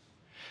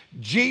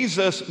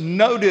 Jesus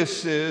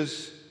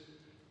notices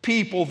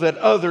people that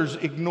others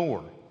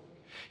ignore.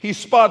 He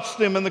spots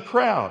them in the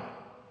crowd.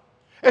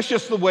 That's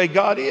just the way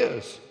God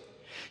is.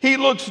 He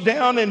looks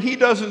down and he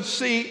doesn't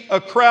see a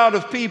crowd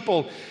of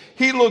people.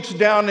 He looks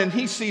down and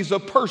he sees a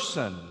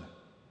person.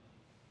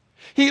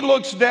 He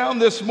looks down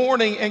this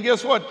morning and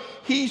guess what?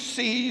 He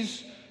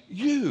sees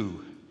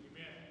You.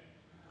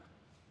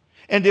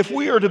 And if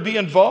we are to be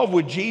involved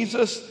with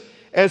Jesus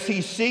as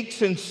he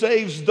seeks and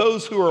saves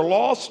those who are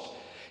lost,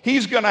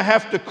 he's going to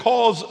have to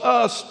cause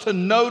us to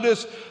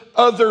notice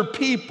other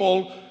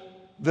people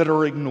that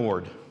are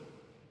ignored.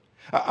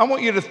 I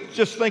want you to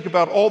just think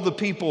about all the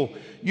people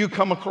you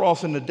come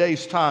across in a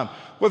day's time,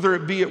 whether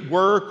it be at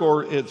work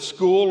or at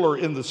school or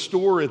in the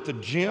store, at the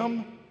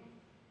gym.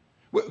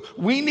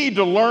 We need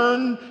to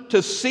learn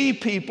to see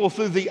people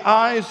through the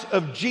eyes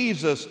of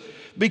Jesus,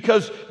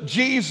 because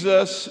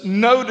Jesus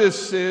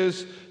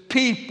notices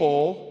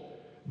people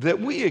that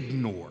we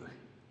ignore.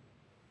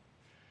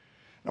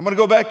 I'm going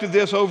to go back to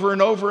this over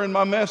and over in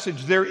my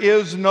message. There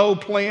is no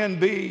plan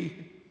B.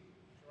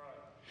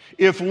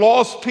 If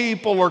lost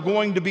people are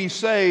going to be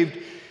saved,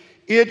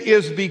 it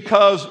is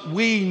because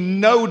we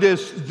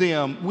notice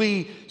them,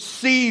 we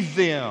see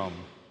them.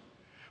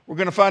 We're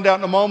going to find out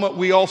in a moment.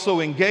 We also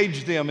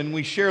engage them and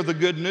we share the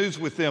good news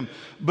with them.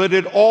 But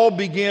it all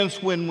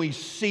begins when we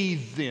see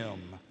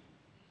them.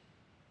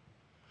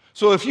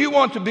 So if you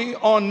want to be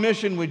on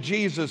mission with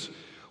Jesus,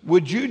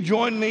 would you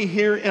join me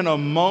here in a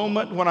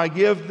moment when I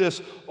give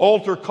this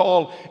altar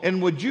call?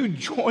 And would you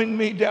join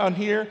me down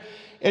here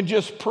and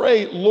just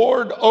pray,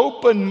 Lord,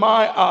 open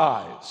my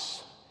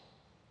eyes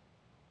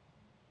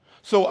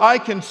so I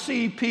can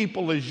see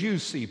people as you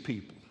see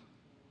people.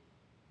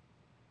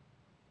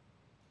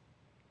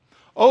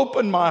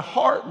 Open my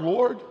heart,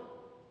 Lord,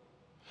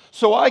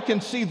 so I can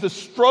see the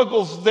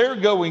struggles they're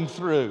going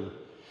through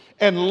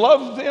and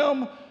love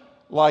them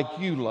like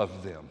you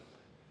love them.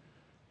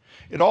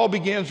 It all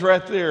begins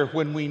right there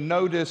when we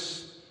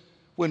notice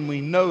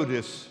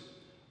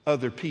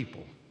other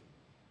people.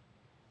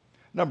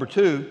 Number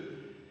two,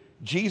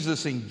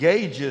 Jesus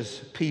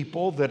engages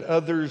people that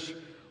others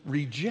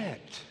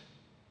reject.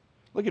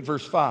 Look at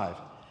verse 5.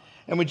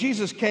 And when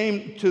Jesus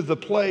came to the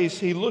place,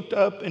 he looked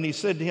up and he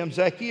said to him,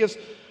 Zacchaeus,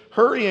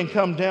 hurry and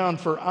come down,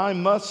 for I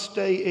must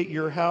stay at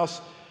your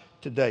house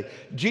today.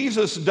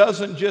 Jesus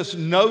doesn't just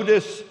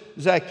notice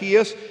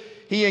Zacchaeus,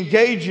 he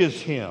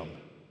engages him.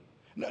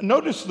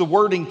 Notice the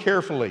wording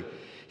carefully.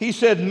 He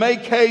said, make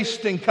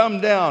haste and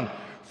come down,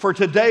 for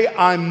today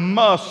I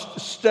must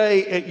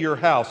stay at your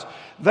house.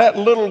 That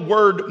little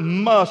word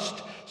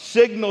must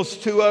signals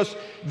to us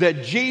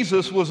that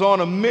Jesus was on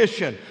a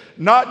mission,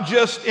 not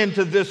just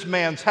into this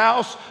man's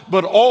house,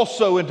 but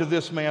also into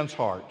this man's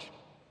heart.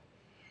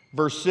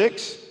 Verse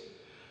 6,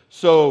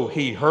 so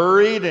he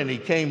hurried and he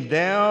came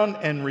down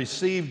and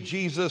received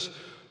Jesus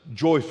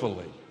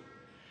joyfully.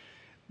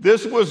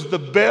 This was the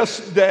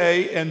best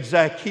day in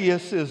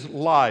Zacchaeus'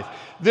 life.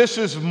 This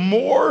is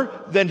more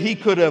than he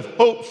could have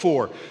hoped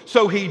for.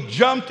 So he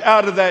jumped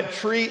out of that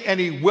tree and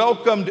he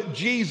welcomed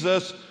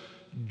Jesus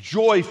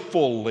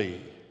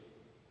joyfully.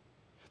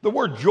 The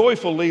word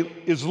joyfully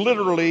is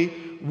literally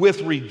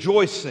with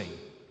rejoicing.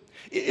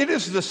 It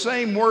is the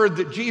same word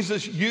that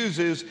Jesus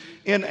uses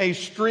in a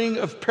string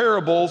of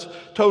parables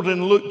told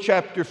in Luke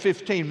chapter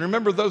 15.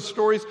 Remember those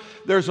stories?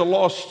 There's a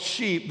lost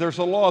sheep, there's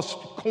a lost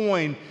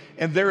coin,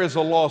 and there is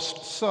a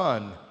lost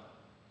son.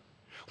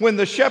 When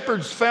the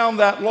shepherds found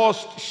that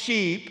lost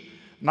sheep,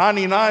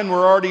 99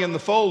 were already in the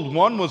fold,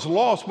 one was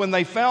lost. When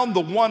they found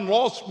the one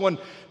lost one,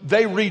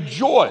 they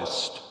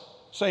rejoiced.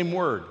 Same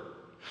word.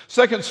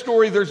 Second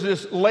story, there's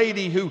this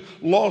lady who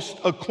lost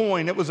a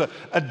coin. It was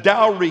a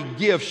dowry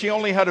gift. She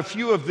only had a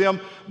few of them,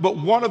 but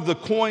one of the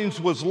coins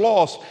was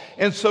lost.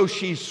 And so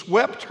she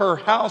swept her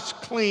house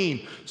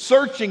clean,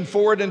 searching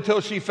for it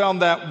until she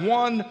found that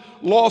one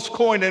lost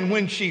coin. And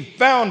when she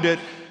found it,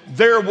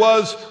 there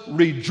was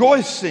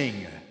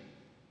rejoicing.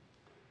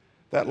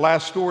 That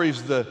last story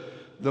is the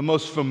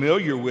most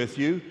familiar with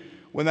you.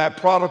 When that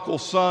prodigal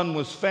son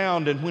was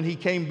found and when he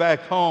came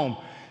back home,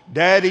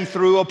 Daddy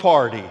threw a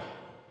party.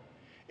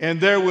 And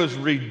there was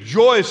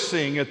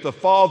rejoicing at the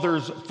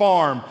father's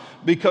farm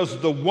because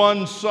the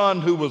one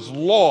son who was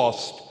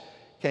lost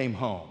came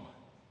home.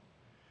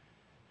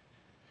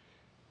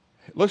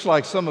 It looks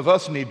like some of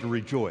us need to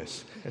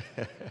rejoice.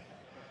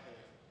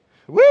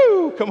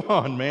 Woo! Come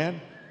on, man.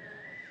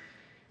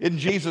 Isn't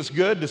Jesus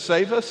good to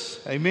save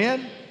us?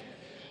 Amen?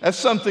 That's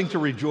something to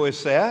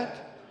rejoice at.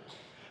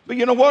 But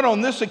you know what?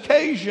 On this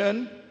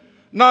occasion,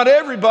 not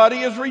everybody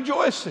is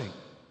rejoicing.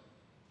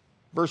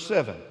 Verse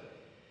 7.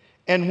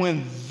 And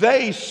when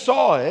they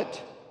saw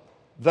it,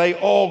 they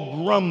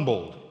all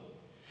grumbled.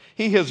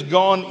 He has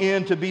gone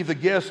in to be the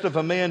guest of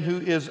a man who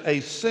is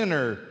a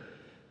sinner,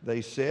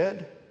 they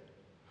said.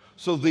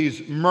 So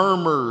these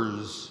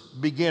murmurs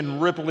begin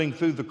rippling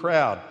through the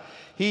crowd.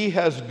 He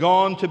has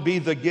gone to be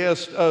the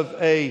guest of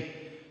a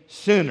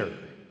sinner.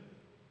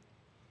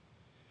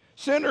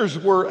 Sinners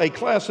were a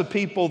class of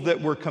people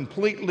that were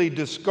completely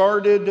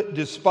discarded,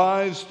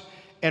 despised,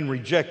 and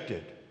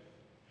rejected.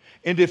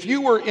 And if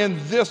you were in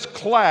this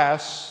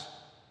class,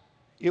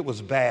 it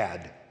was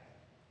bad.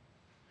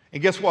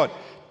 And guess what?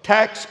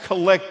 Tax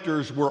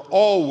collectors were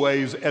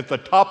always at the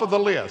top of the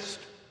list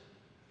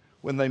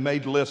when they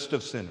made lists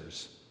of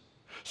sinners.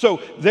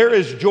 So there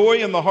is joy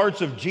in the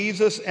hearts of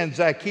Jesus and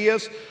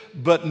Zacchaeus,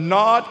 but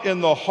not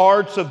in the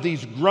hearts of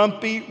these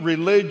grumpy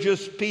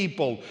religious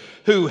people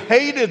who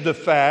hated the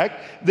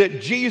fact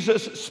that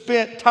Jesus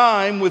spent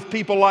time with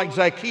people like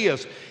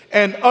Zacchaeus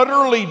and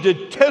utterly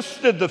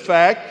detested the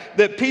fact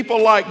that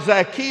people like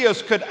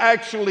Zacchaeus could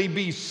actually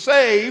be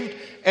saved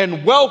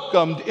and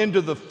welcomed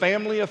into the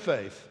family of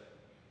faith.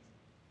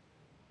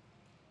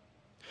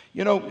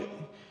 You know,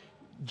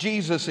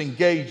 Jesus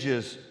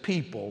engages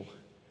people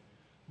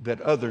that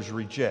others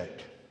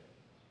reject.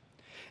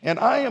 And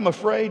I am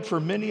afraid for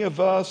many of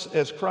us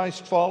as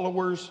Christ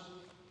followers,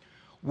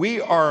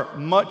 we are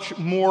much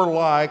more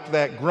like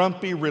that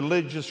grumpy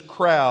religious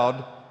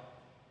crowd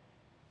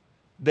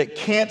that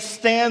can't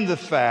stand the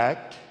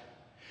fact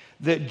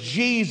that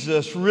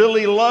Jesus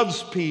really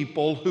loves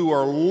people who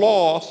are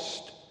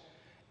lost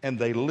and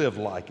they live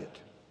like it.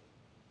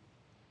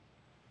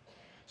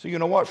 So you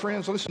know what,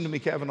 friends? Listen to me,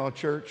 Cavanaugh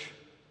Church.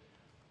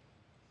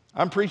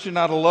 I'm preaching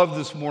out of love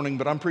this morning,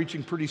 but I'm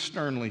preaching pretty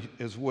sternly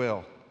as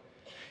well.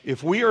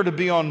 If we are to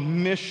be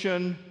on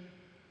mission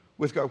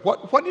with God,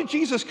 what did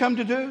Jesus come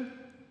to do?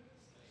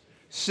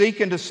 Seek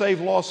and to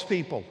save lost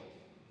people.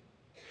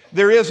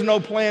 There is no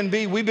plan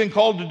B. We've been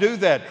called to do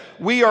that.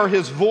 We are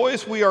His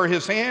voice, we are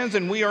His hands,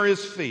 and we are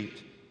His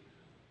feet.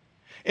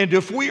 And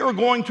if we are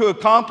going to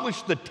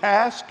accomplish the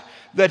task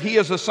that He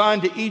has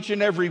assigned to each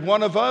and every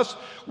one of us,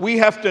 we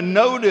have to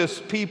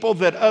notice people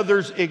that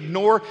others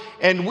ignore,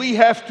 and we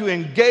have to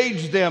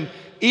engage them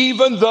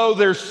even though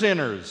they're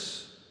sinners.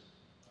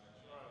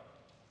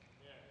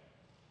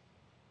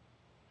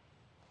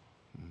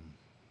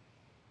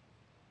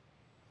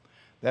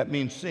 That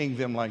means seeing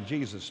them like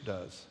Jesus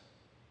does.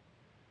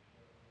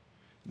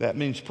 That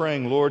means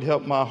praying, Lord,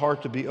 help my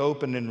heart to be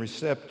open and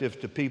receptive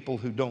to people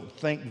who don't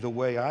think the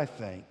way I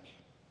think,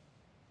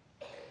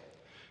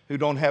 who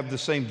don't have the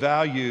same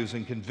values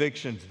and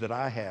convictions that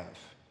I have.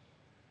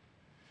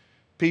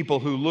 People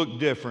who look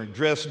different,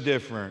 dress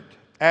different,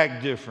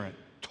 act different,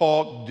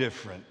 talk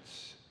different.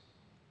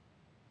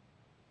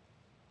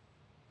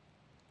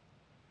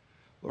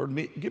 Lord,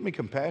 give me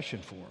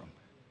compassion for them.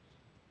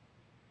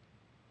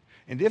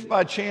 And if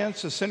by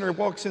chance a sinner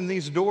walks in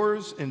these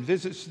doors and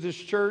visits this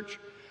church,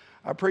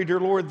 I pray, dear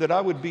Lord, that I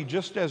would be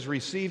just as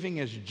receiving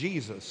as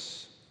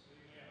Jesus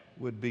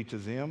would be to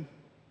them.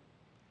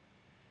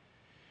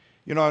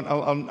 You know,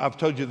 I've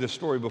told you this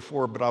story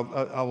before, but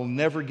I will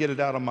never get it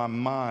out of my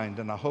mind,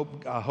 and I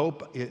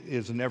hope it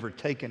is never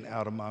taken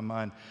out of my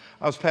mind.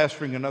 I was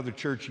pastoring another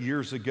church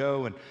years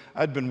ago, and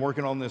I'd been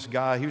working on this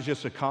guy. He was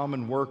just a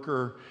common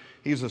worker.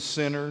 He's a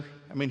sinner.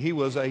 I mean, he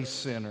was a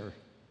sinner.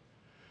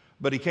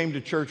 But he came to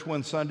church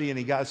one Sunday, and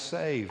he got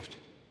saved.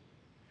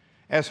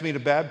 Asked me to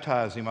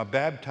baptize him. I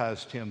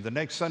baptized him. The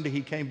next Sunday, he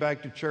came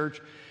back to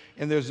church,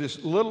 and there's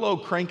this little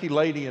old cranky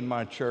lady in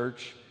my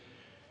church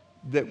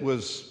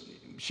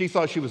she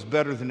thought she was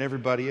better than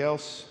everybody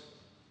else.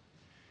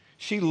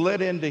 She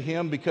let into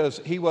him because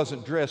he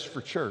wasn't dressed for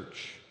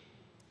church.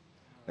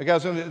 Now,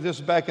 guys, this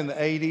is back in the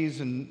 80s,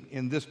 and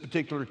in this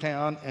particular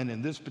town and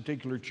in this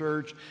particular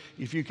church,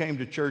 if you came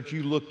to church,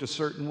 you looked a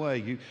certain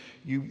way.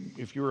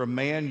 If you were a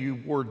man, you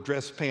wore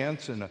dress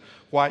pants and a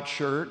white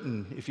shirt,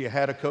 and if you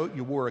had a coat,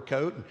 you wore a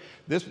coat. And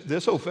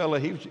this old fella,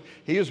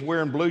 he was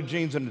wearing blue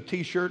jeans and a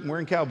T-shirt and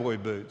wearing cowboy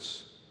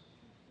boots.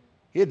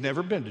 He had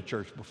never been to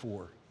church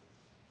before,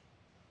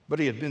 but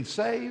he had been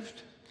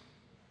saved.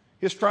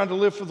 He was trying to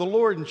live for the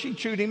Lord, and she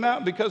chewed him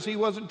out because he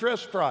wasn't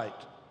dressed right.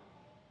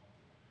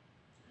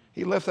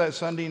 He left that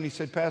Sunday and he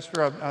said,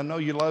 Pastor, I know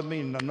you love me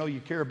and I know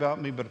you care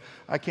about me, but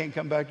I can't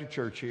come back to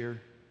church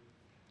here.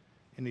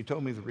 And he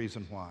told me the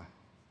reason why.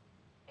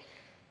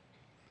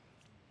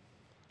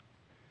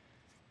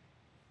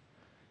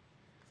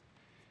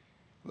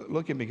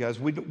 Look at me, guys.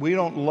 We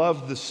don't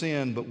love the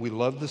sin, but we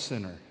love the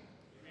sinner.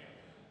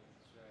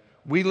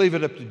 We leave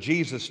it up to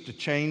Jesus to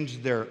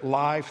change their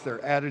life, their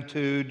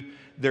attitude,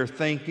 their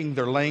thinking,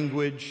 their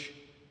language,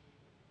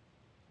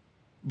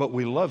 but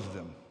we love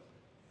them.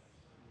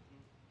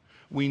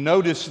 We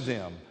notice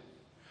them.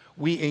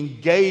 We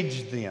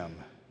engage them.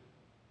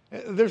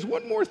 There's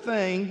one more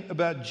thing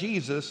about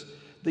Jesus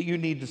that you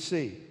need to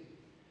see.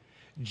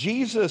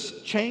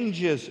 Jesus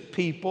changes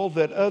people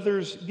that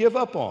others give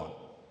up on.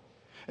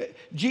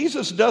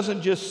 Jesus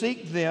doesn't just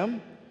seek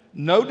them,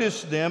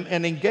 notice them,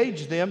 and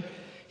engage them.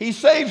 He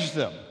saves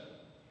them.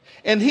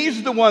 And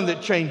He's the one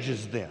that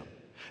changes them.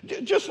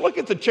 Just look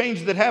at the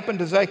change that happened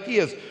to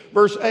Zacchaeus.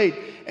 Verse 8,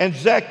 and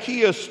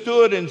Zacchaeus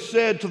stood and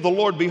said to the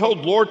Lord,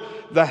 Behold, Lord,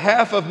 the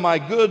half of my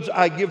goods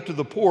I give to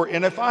the poor,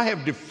 and if I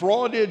have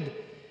defrauded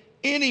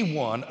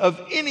anyone of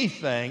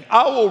anything,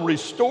 I will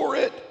restore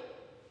it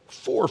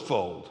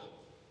fourfold.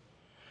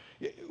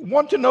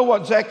 Want to know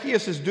what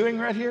Zacchaeus is doing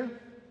right here?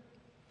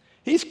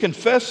 He's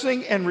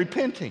confessing and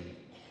repenting.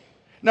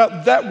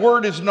 Now, that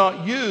word is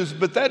not used,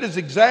 but that is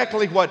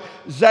exactly what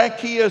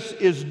Zacchaeus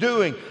is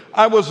doing.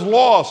 I was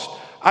lost.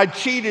 I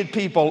cheated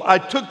people. I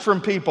took from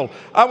people.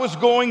 I was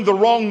going the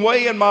wrong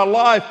way in my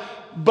life,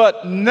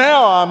 but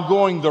now I'm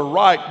going the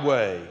right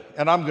way,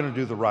 and I'm going to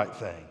do the right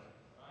thing.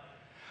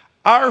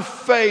 Our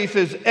faith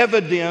is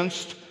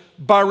evidenced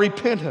by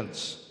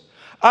repentance.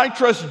 I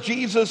trust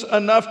Jesus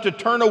enough to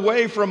turn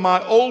away from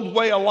my old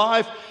way of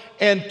life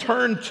and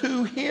turn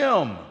to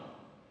Him.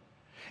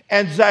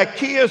 And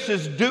Zacchaeus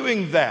is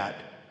doing that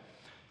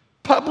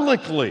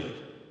publicly.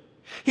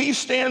 He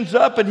stands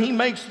up and he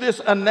makes this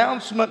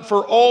announcement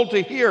for all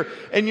to hear.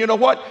 And you know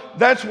what?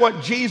 That's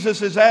what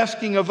Jesus is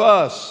asking of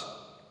us.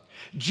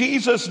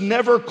 Jesus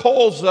never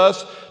calls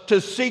us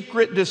to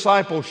secret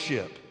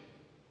discipleship.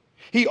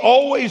 He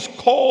always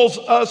calls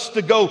us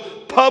to go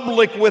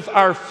public with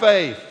our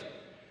faith.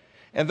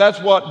 And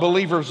that's what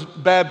believers'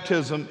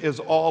 baptism is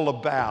all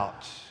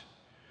about.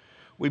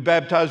 We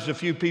baptized a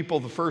few people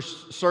the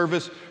first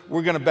service.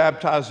 We're going to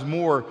baptize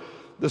more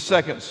the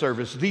second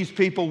service. These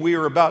people we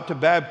are about to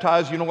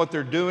baptize, you know what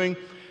they're doing?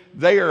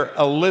 They are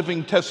a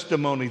living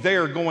testimony. They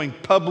are going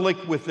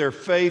public with their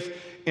faith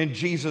in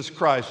Jesus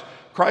Christ.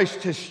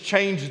 Christ has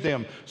changed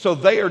them. So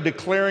they are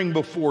declaring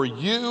before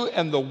you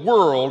and the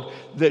world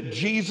that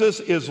Jesus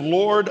is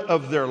Lord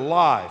of their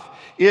life.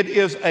 It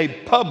is a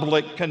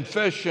public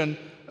confession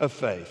of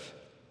faith.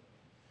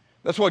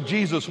 That's what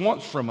Jesus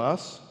wants from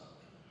us.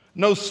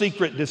 No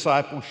secret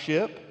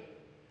discipleship.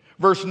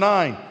 Verse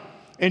 9,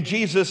 and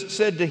Jesus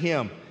said to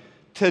him,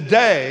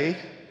 today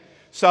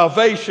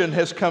salvation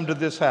has come to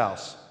this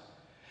house.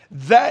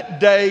 That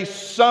day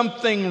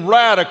something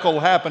radical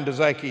happened to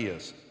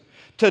Zacchaeus.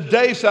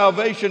 Today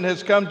salvation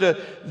has come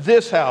to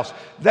this house.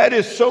 That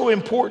is so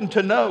important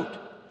to note,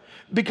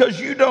 because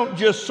you don't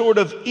just sort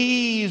of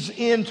ease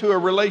into a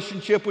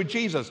relationship with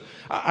Jesus.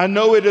 I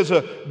know it is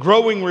a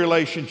growing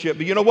relationship,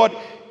 but you know what?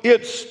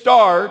 It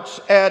starts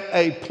at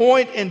a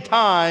point in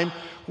time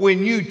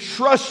when you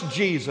trust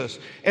Jesus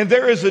and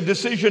there is a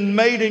decision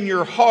made in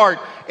your heart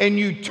and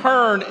you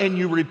turn and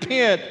you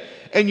repent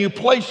and you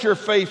place your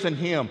faith in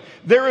Him.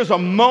 There is a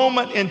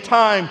moment in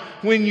time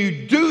when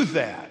you do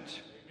that.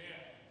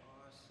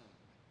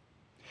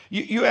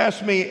 You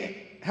asked me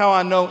how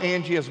I know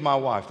Angie is my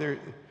wife.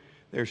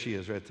 There she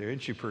is right there.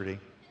 Isn't she pretty?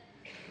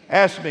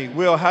 Ask me,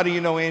 Will, how do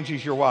you know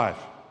Angie's your wife?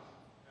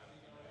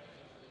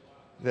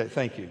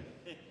 Thank you.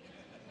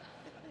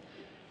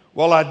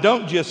 Well, I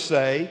don't just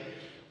say,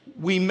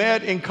 we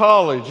met in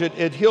college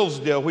at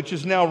Hillsdale, which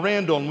is now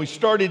Randall, and we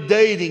started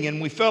dating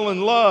and we fell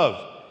in love.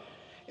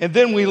 And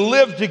then we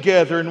lived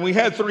together and we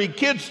had 3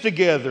 kids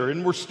together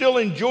and we're still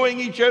enjoying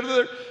each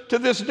other to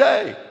this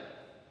day.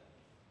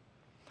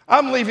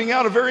 I'm leaving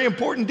out a very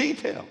important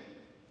detail.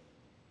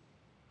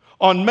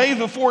 On May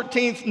the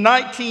 14th,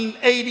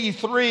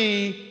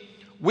 1983,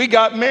 we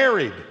got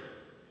married.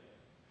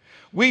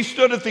 We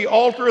stood at the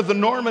altar of the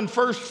Norman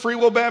First Free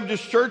Will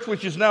Baptist Church,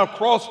 which is now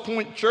Cross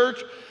Point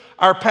Church.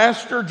 Our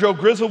pastor, Joe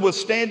Grizzle, was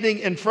standing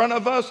in front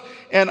of us,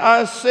 and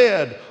I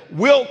said,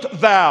 "Wilt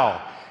thou?"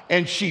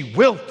 And she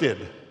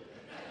wilted.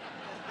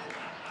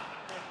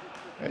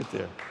 Right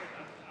there.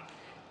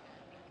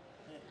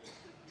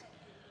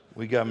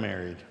 We got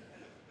married.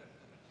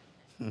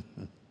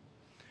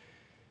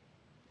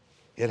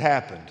 It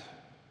happened.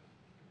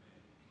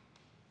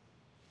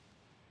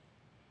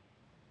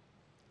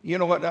 You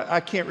know what?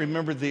 I can't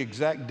remember the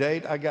exact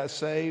date I got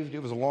saved.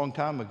 It was a long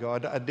time ago.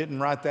 I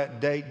didn't write that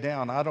date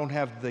down. I don't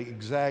have the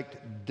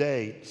exact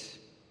date.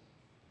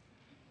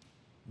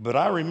 But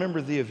I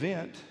remember the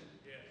event.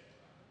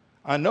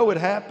 I know it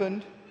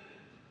happened.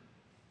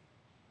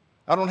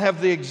 I don't have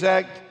the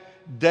exact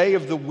day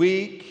of the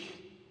week.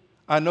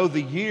 I know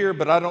the year,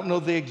 but I don't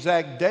know the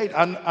exact date.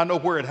 I know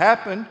where it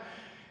happened.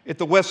 At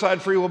the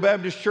Westside Free Will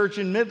Baptist Church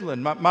in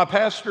Midland. My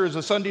pastor is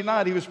a Sunday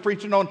night. He was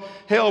preaching on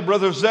hell.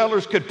 Brother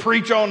Zellers could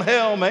preach on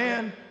hell,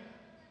 man.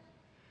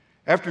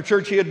 After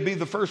church, he had to be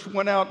the first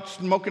one out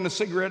smoking a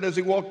cigarette as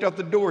he walked out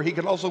the door. He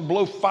could also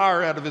blow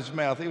fire out of his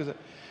mouth.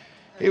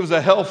 He was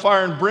a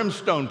hellfire and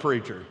brimstone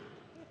preacher.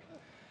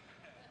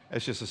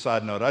 That's just a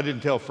side note. I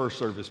didn't tell first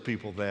service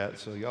people that,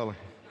 so y'all are...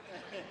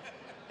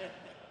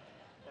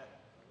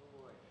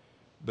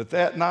 But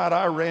that night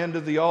I ran to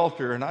the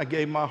altar and I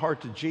gave my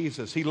heart to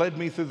Jesus. He led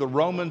me through the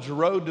Romans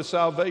road to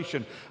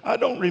salvation. I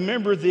don't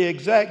remember the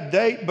exact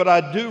date, but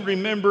I do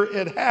remember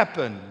it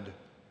happened.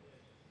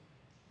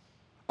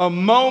 A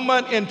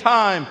moment in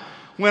time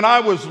when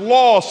I was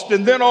lost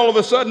and then all of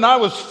a sudden I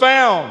was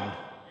found.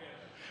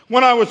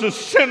 When I was a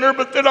sinner,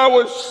 but then I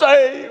was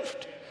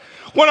saved.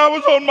 When I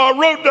was on my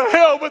road to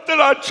hell, but then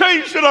I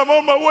changed and I'm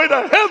on my way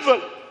to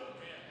heaven.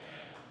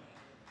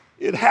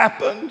 It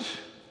happened.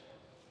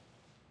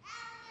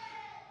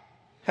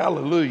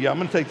 Hallelujah. I'm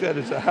going to take that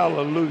as a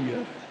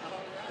hallelujah.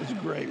 That's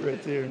great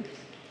right there.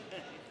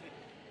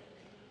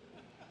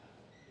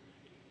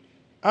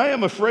 I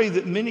am afraid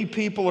that many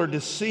people are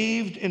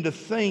deceived into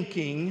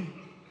thinking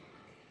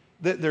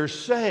that they're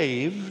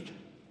saved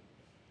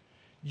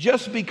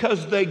just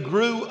because they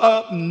grew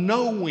up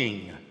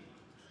knowing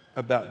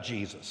about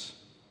Jesus.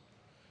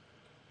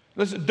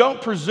 Listen,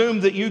 don't presume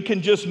that you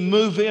can just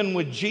move in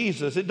with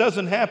Jesus. It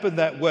doesn't happen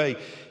that way.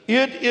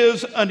 It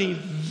is an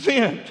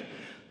event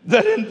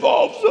that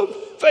involves a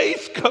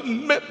faith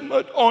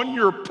commitment on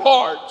your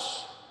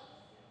parts.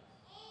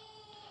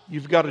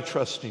 You've got to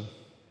trust Him.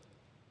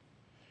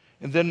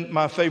 And then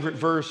my favorite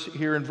verse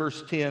here in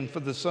verse 10, for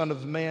the Son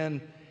of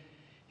Man,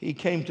 he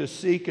came to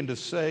seek and to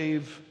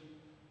save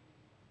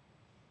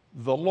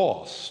the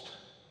lost.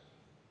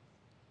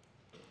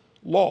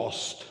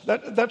 Lost.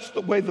 That's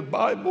the way the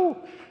Bible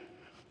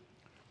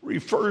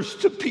refers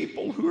to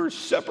people who are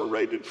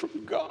separated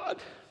from God.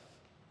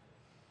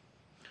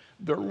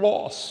 They're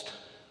lost.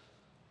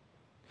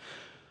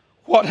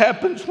 What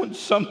happens when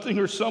something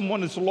or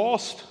someone is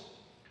lost?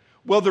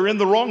 Well, they're in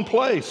the wrong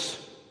place.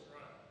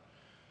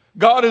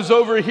 God is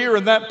over here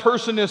and that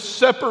person is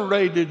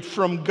separated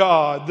from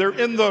God. They're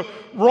in the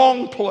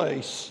wrong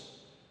place.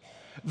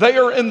 They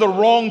are in the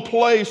wrong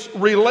place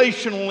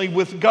relationally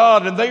with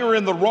God, and they are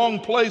in the wrong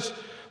place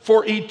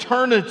for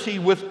eternity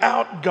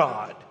without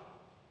God.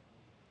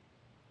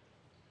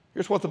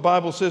 Here's what the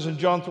Bible says in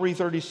John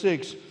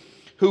 3:36.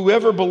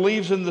 Whoever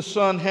believes in the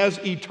Son has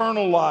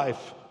eternal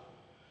life,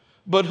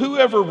 but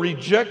whoever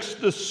rejects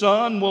the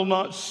Son will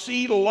not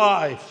see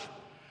life,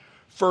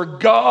 for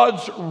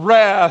God's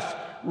wrath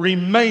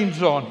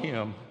remains on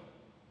him.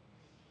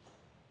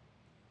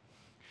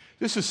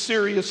 This is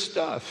serious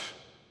stuff.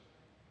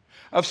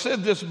 I've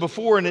said this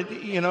before, and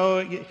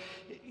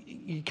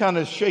you kind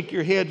of shake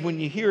your head when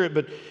you hear it,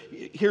 but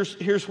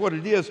here's what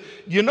it is.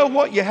 You know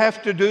what you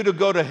have to do to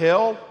go to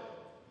hell?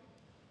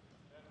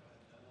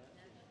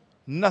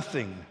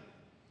 Nothing.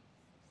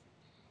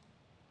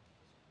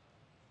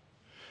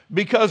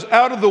 Because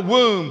out of the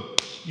womb,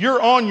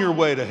 you're on your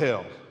way to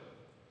hell.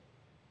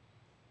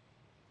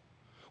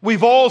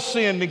 We've all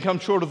sinned and come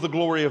short of the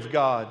glory of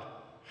God.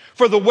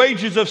 For the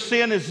wages of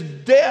sin is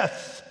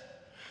death,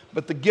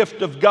 but the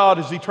gift of God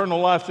is eternal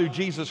life through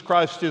Jesus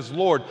Christ his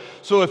Lord.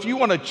 So if you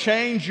want to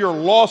change your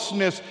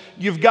lostness,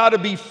 you've got to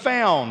be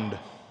found.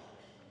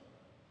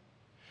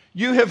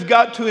 You have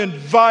got to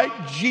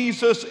invite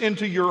Jesus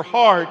into your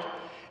heart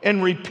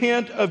and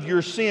repent of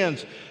your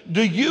sins.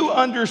 Do you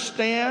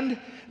understand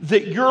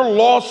that your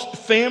lost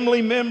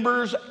family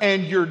members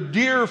and your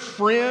dear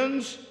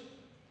friends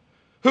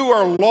who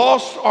are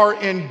lost are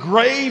in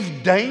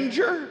grave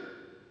danger?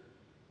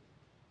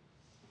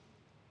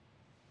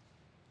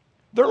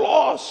 They're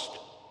lost.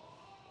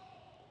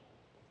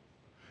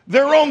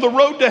 They're on the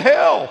road to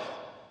hell.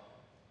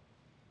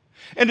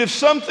 And if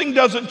something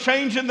doesn't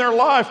change in their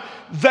life,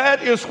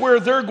 that is where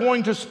they're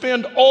going to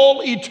spend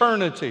all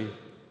eternity.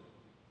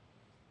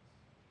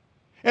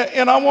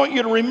 And I want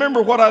you to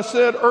remember what I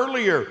said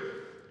earlier.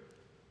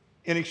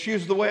 And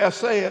excuse the way I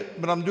say it,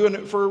 but I'm doing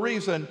it for a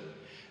reason.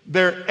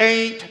 There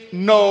ain't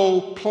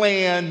no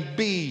plan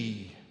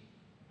B.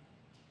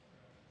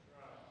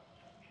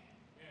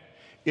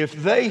 If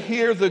they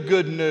hear the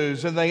good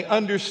news and they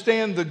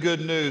understand the good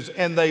news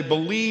and they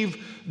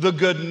believe the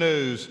good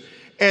news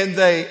and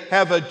they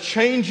have a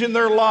change in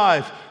their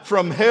life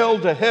from hell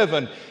to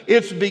heaven,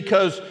 it's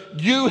because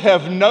you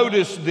have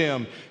noticed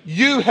them,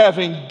 you have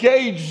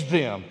engaged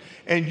them,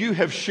 and you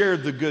have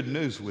shared the good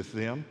news with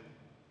them.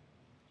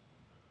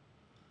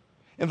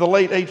 In the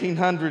late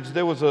 1800s,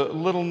 there was a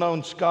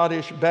little-known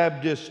Scottish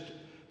Baptist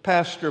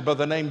pastor by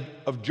the name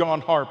of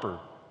John Harper.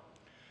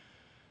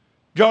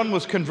 John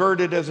was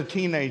converted as a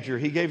teenager.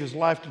 He gave his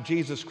life to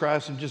Jesus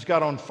Christ and just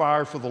got on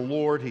fire for the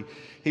Lord.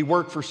 He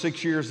worked for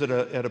 6 years at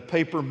a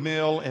paper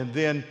mill, and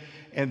then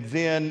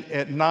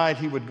at night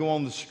he would go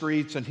on the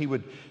streets and he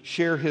would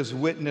share his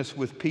witness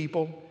with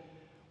people,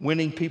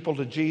 winning people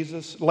to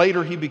Jesus.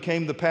 Later, he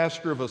became the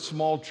pastor of a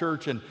small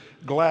church in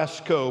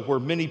Glasgow where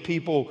many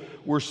people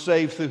were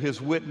saved through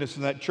his witness,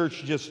 and that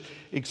church just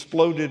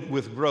exploded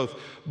with growth.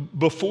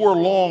 Before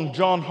long,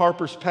 John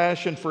Harper's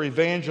passion for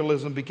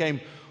evangelism became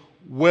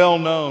well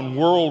known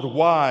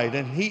worldwide,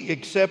 and he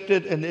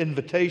accepted an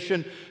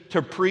invitation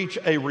to preach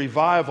a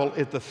revival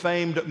at the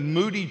famed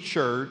Moody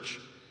Church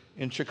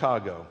in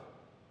Chicago.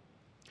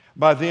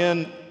 By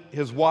then,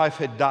 his wife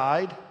had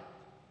died,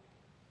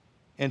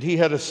 and he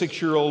had a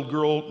 6-year-old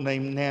girl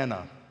named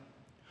Nana.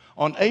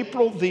 On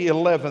April the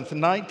 11th,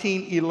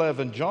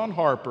 1911, John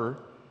Harper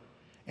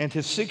and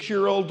his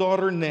 6-year-old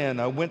daughter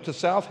Nana went to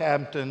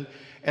Southampton,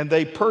 and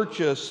they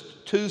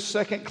purchased 2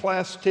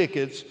 second-class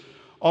tickets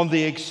on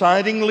the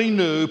excitingly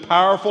new,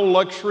 powerful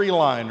luxury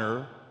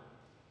liner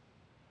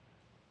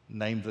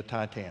named the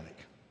Titanic.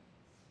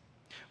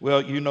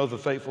 Well, you know the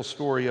fateful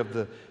story of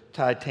the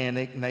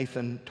Titanic.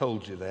 Nathan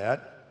told you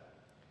that.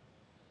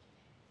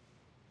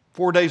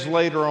 4 days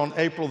later, on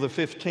April the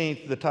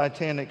 15th, the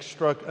Titanic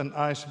struck an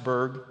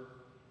iceberg.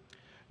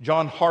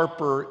 John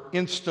Harper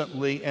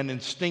instantly and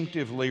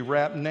instinctively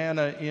wrapped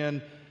Nana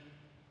in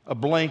a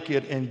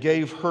blanket and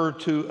gave her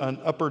to an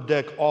upper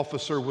deck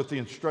officer with the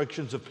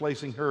instructions of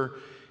placing her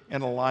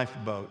in a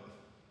lifeboat,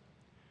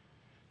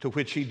 to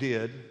which he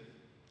did.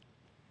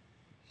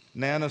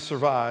 Nana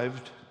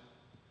survived,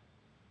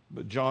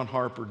 but John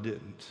Harper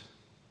didn't.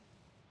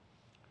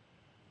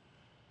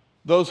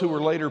 Those who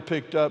were later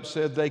picked up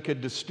said they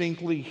could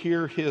distinctly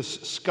hear his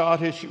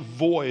Scottish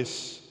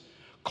voice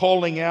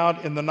calling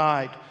out in the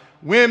night,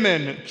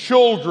 "Women,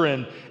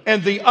 children,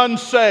 and the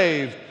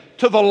unsaved,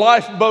 to the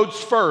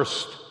lifeboats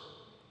first."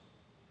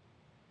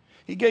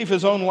 He gave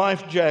his own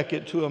life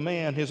jacket to a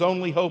man, his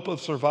only hope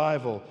of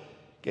survival.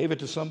 gave it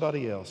to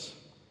somebody else.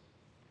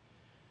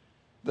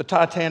 The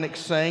Titanic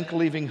sank,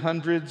 leaving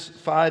hundreds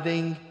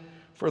fighting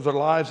for their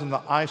lives in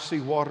the icy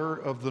water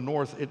of the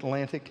North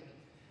Atlantic.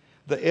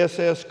 The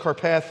SS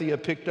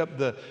Carpathia picked up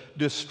the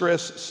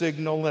distress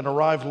signal and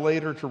arrived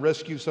later to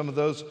rescue some of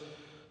those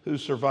who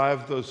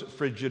survived those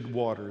frigid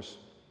waters.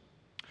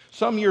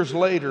 Some years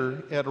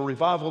later, at a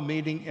revival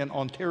meeting in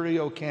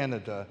Ontario,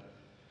 Canada,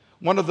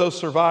 one of those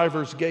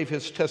survivors gave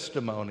his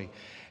testimony,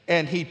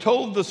 and he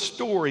told the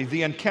story,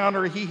 the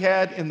encounter he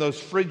had in those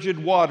frigid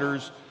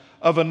waters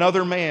of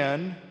another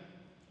man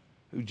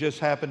who just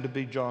happened to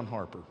be John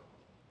Harper.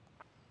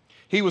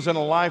 He was in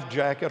a life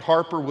jacket.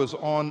 Harper was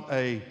on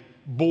a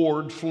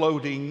board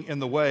floating in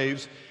the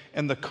waves,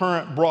 and the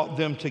current brought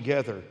them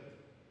together.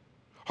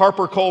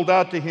 Harper called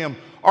out to him,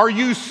 "Are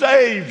you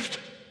saved?"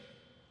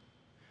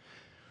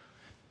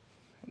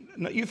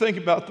 Now, you think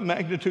about the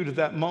magnitude of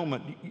that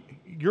moment.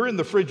 You're in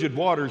the frigid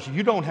waters.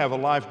 You don't have a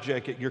life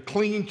jacket. You're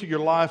clinging to your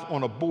life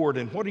on a board.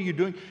 And what are you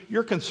doing?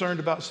 You're concerned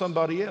about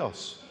somebody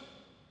else.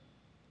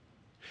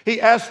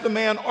 He asked the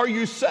man, "Are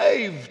you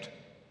saved?"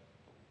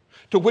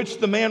 To which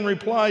the man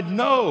replied,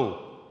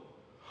 "No."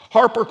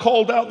 Harper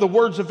called out the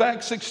words of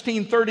Acts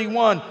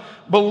 16:31,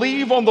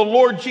 "Believe on the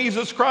Lord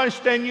Jesus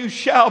Christ and you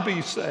shall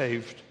be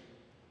saved."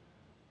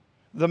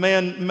 The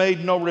man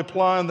made no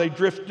reply, and they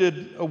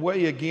drifted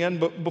away again.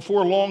 But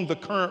before long, the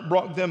current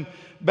brought them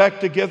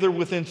back together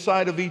within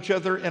sight of each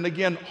other. And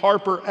again,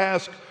 Harper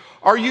asked,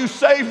 "Are you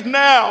saved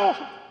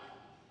now?"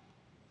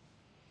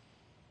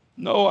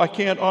 "No, I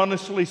can't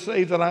honestly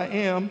say that I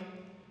am."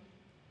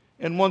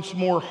 And once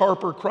more,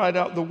 Harper cried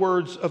out the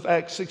words of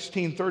Acts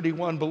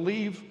 16:31,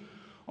 "Believe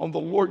on the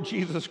Lord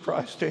Jesus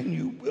Christ and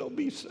you will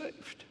be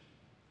saved."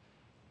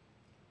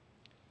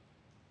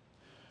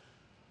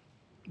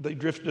 They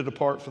drifted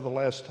apart for the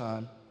last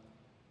time.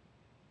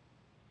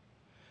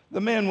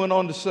 The man went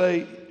on to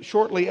say,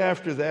 shortly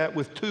after that,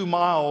 with 2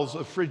 miles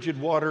of frigid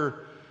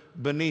water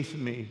beneath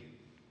me,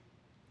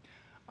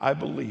 I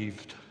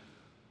believed.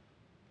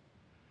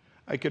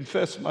 I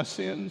confessed my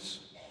sins,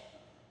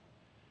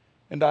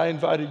 and I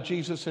invited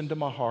Jesus into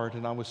my heart,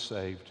 and I was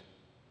saved.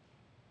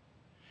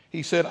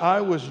 He said,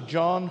 I was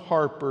John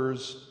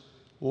Harper's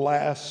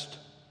last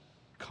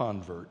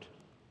convert.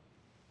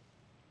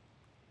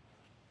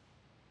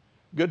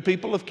 Good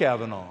people of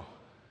Cavanaugh,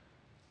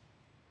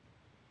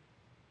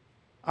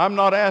 I'm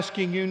not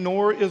asking you,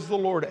 nor is the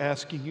Lord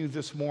asking you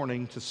this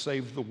morning to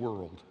save the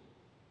world.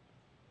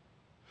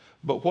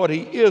 But what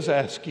He is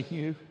asking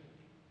you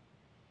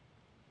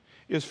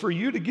is for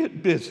you to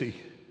get busy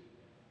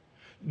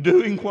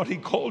doing what He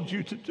called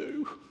you to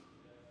do.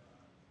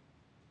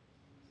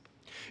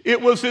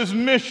 It was His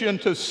mission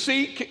to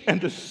seek and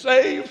to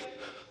save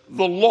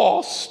the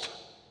lost.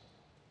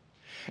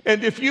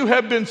 And if you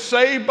have been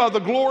saved by the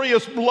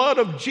glorious blood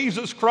of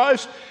Jesus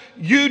Christ,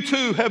 you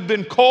too have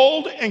been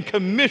called and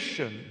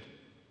commissioned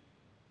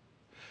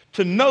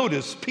to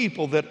notice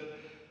people that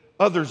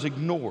others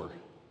ignore,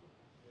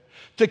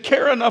 to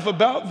care enough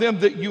about them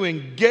that you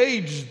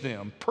engage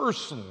them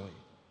personally,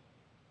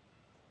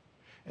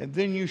 and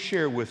then you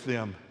share with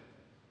them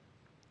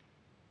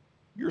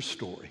your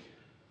story.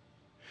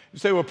 You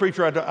say, well,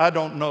 preacher, I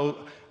don't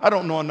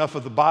know enough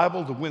of the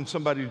Bible to win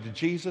somebody to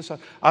Jesus.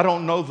 I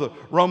don't know the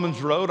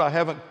Romans road. I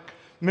haven't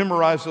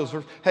memorized those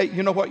verses. Hey,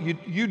 you know what?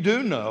 You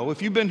do know.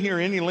 If you've been here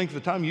any length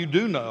of time, you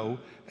do know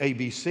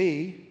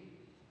ABC.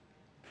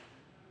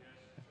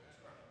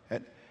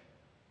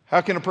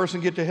 How can a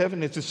person get to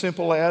heaven? It's as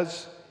simple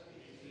as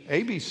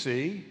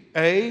ABC.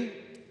 A,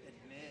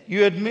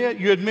 you admit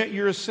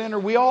you're a sinner.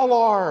 We all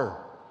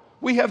are.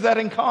 We have that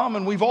in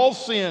common. We've all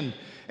sinned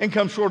and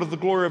come short of the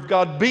glory of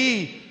God.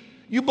 B,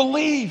 you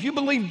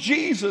believe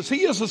Jesus.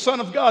 He is the Son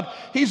of God.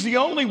 He's the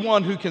only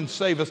one who can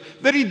save us,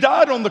 that He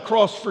died on the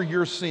cross for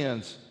your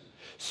sins.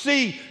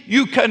 C,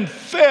 you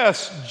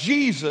confess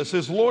Jesus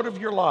as Lord of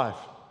your life.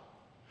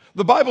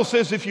 The Bible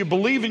says if you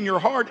believe in your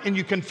heart and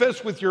you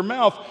confess with your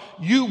mouth,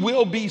 you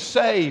will be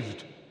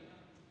saved.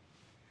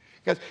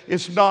 Guys,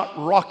 it's not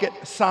rocket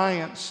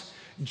science.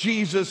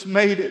 Jesus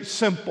made it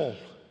simple.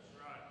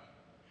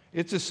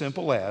 It's as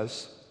simple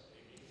as,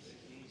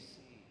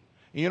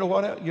 you know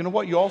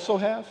what you also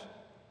have?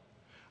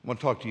 I want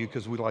to talk to you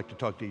because we like to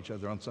talk to each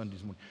other on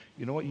Sundays morning.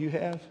 You know what you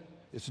have?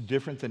 It's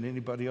different than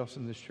anybody else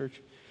in this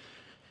church.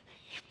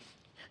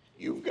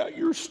 You've got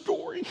your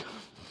story.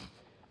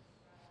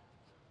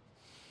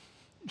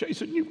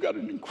 Jason, you've got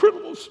an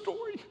incredible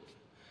story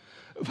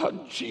of how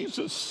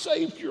Jesus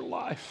saved your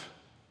life.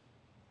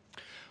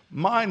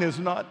 Mine is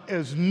not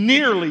as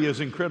nearly as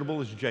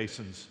incredible as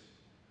Jason's,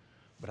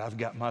 but I've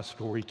got my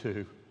story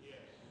too.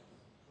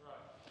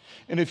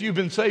 And if you've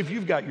been saved,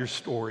 you've got your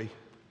story.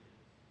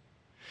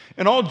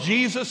 And all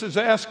Jesus is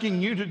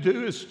asking you to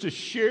do is to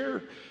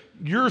share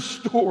your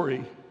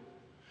story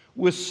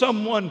with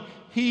someone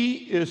He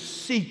is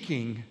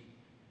seeking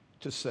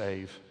to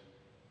save.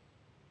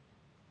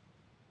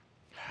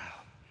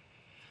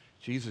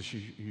 Jesus,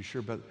 you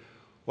sure about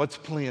what's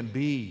plan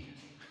B?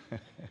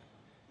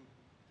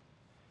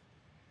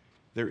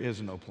 There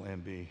is no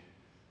plan B.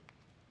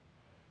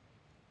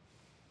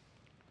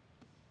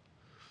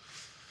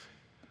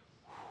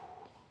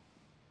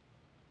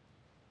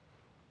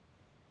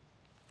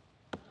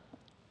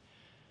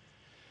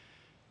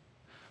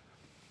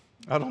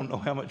 I don't know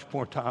how much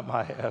more time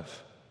I have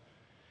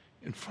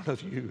in front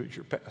of you as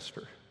your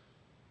pastor.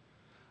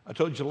 I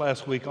told you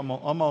last week, I'm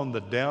on the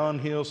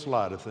downhill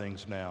slide of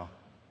things now.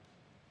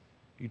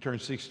 You turn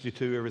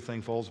 62,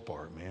 everything falls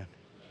apart, man.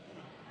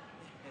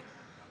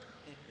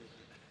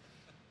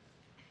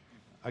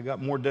 I got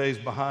more days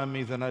behind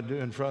me than I do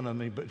in front of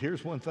me, but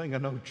here's one thing I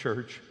know,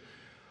 church.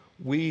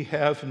 We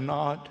have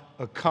not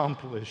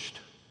accomplished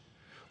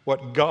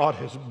what God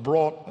has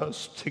brought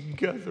us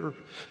together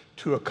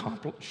to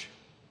accomplish.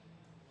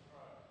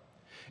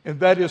 And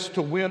that is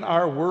to win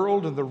our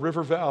world and the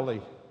River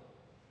Valley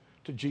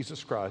to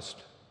Jesus Christ.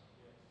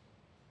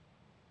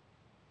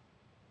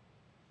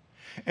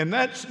 And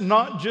that's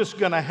not just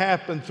going to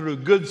happen through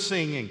good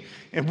singing.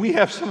 And we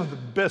have some of the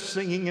best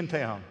singing in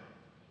town.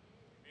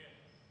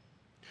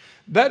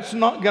 That's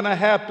not going to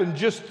happen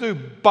just through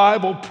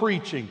Bible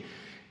preaching.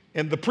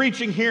 And the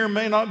preaching here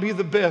may not be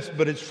the best,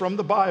 but it's from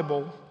the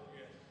Bible.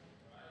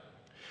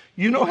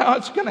 You know how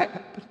it's going to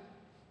happen?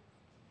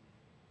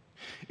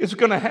 It's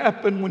going to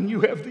happen when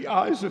you have the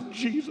eyes of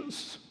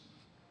Jesus.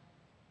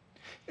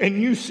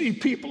 And you see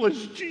people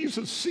as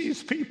Jesus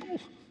sees people.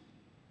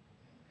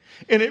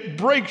 And it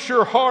breaks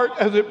your heart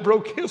as it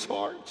broke his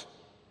heart.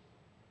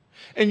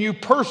 And you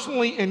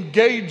personally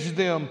engage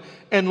them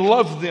and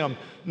love them,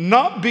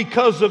 not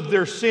because of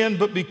their sin,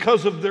 but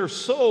because of their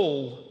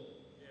soul.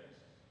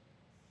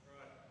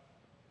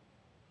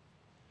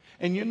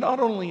 And you not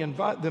only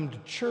invite them to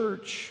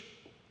church,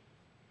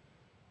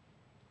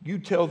 you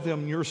tell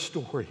them your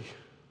story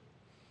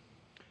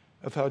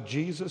of how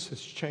Jesus has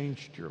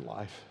changed your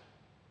life.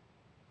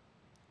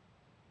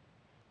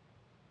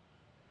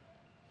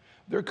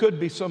 There could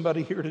be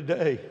somebody here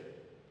today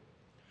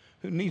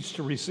who needs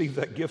to receive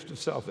that gift of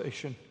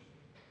salvation.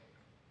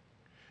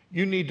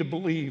 You need to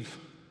believe.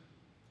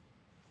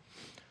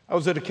 I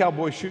was at a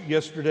cowboy shoot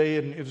yesterday,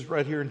 and it was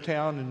right here in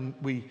town, and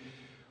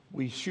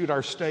we shoot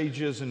our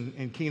stages,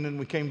 and Keenan,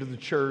 we came to the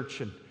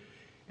church, and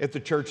at the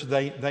church,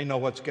 they know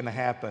what's going to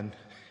happen.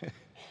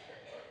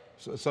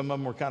 So some of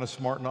them were kind of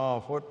smarting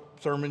off. What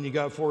sermon you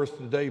got for us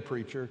today,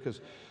 preacher?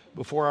 Because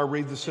before I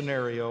read the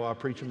scenario, I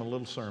preach them a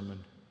little sermon.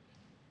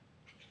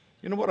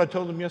 You know what I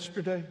told them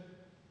yesterday?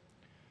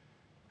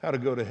 How to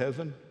go to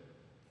heaven.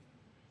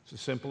 It's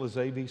as simple as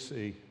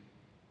ABC.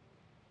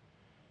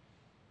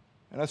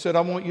 And I said,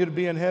 I want you to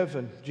be in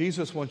heaven.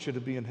 Jesus wants you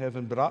to be in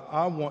heaven, but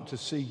I want to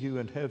see you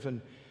in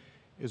heaven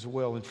as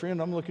well. And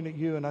friend, I'm looking at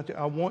you, and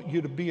I want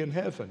you to be in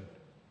heaven.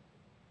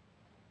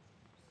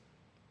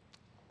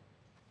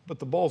 But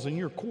the ball's in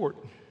your court.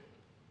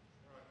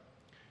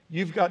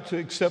 You've got to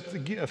accept the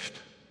gift.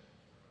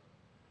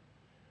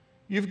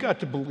 You've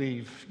got to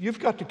believe. You've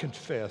got to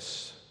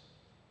confess.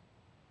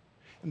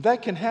 And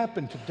that can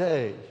happen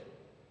today.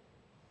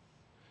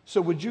 So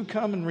would you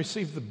come and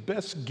receive the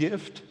best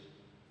gift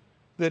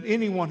that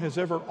anyone has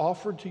ever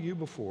offered to you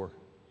before?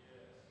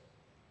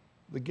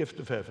 The gift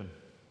of heaven.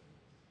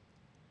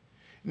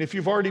 And if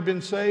you've already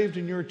been saved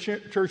and you're a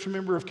church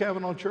member of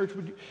Cavanaugh Church,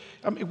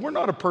 we're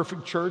not a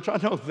perfect church, I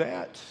know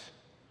that.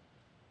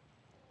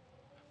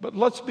 But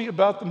let's be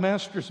about the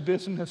Master's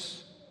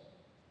business.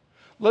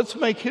 Let's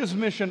make his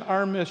mission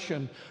our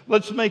mission.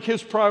 Let's make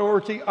his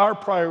priority our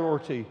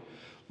priority.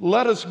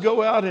 Let us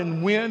go out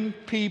and win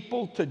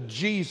people to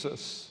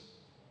Jesus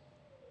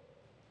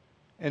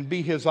and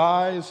be his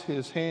eyes,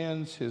 his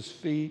hands, his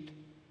feet,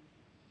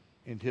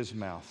 and his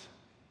mouth.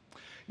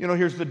 You know,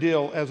 here's the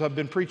deal. As I've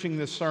been preaching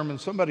this sermon,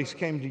 somebody's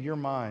came to your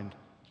mind.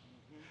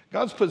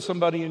 God's put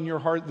somebody in your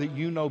heart that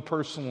you know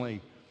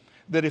personally,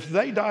 that if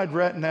they died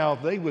right now,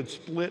 they would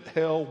split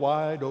hell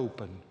wide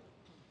open.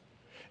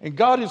 And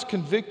God has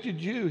convicted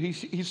you.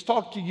 He's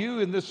talked to you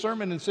in this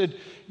sermon and said,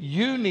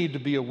 you need to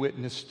be a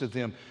witness to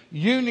them.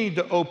 You need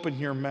to open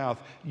your mouth.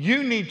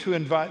 You need to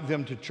invite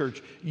them to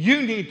church.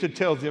 You need to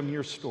tell them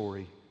your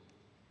story.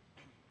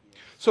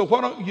 So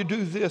why don't you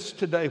do this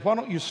today? Why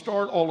don't you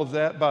start all of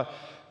that by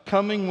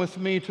coming with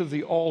me to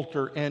the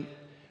altar and,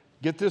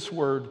 get this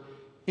word,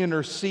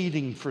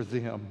 interceding for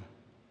them.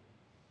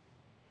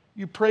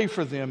 You pray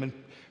for them and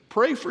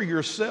pray for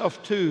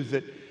yourself too,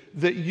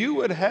 that you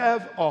would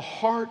have a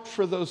heart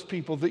for those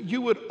people, that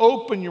you would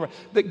open your,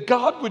 that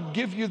God would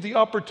give you the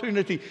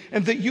opportunity,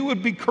 and that you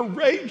would be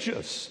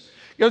courageous.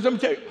 Because I'm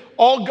telling you,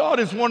 all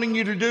God is wanting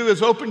you to do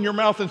is open your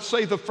mouth and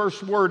say the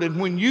first word. And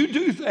when you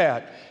do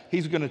that,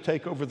 he's going to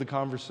take over the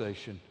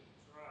conversation.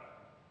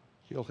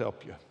 He'll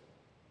help you.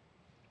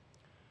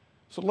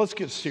 So let's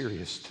get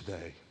serious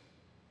today.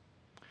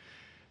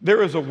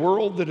 There is a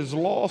world that is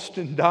lost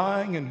and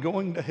dying and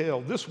going to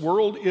hell. This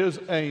world is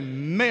a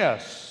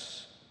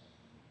mess.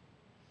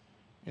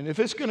 And if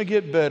it's going to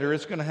get better,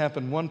 it's going to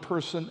happen one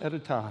person at a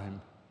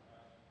time.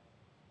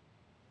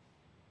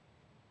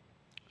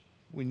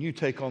 When you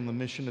take on the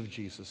mission of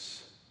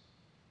Jesus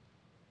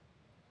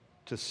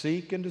to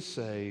seek and to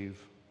save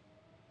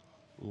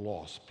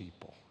lost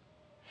people.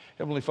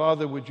 Heavenly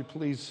Father, would you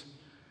please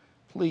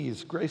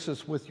grace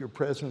us with your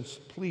presence.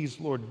 Please,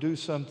 Lord, do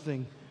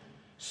something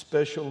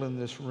special in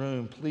this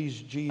room.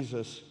 Please,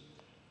 Jesus,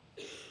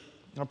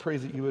 I pray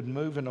that you would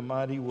move in a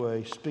mighty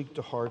way, speak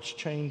to hearts,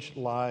 change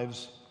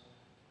lives.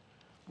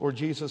 Lord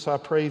Jesus, I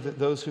pray that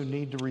those who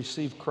need to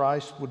receive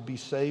Christ would be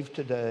saved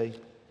today.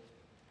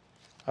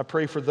 I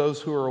pray for those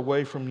who are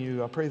away from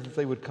you. I pray that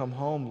they would come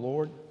home,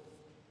 Lord.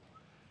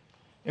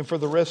 And for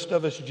the rest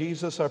of us,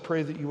 Jesus, I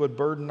pray that you would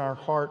burden our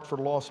heart for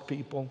lost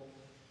people.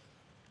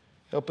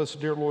 Help us,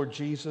 dear Lord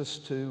Jesus,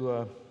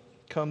 to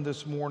come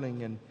this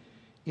morning and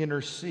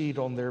intercede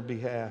on their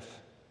behalf.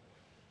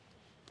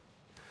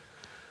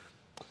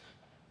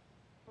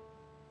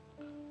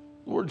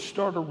 Lord,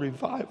 start a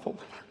revival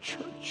in our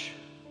church.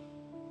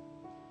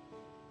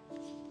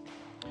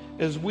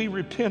 As we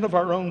repent of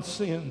our own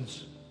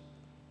sins,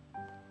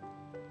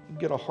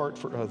 get a heart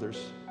for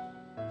others.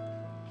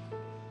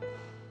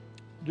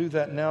 Do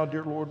that now,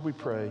 dear Lord, we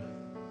pray.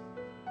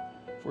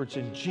 For it's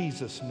in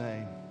Jesus'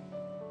 name.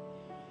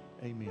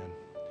 Amen.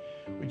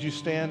 Would you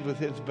stand with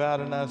heads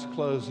bowed and eyes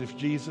closed? If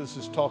Jesus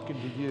is talking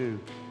to you,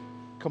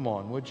 come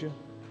on, would you?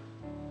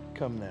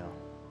 Come now.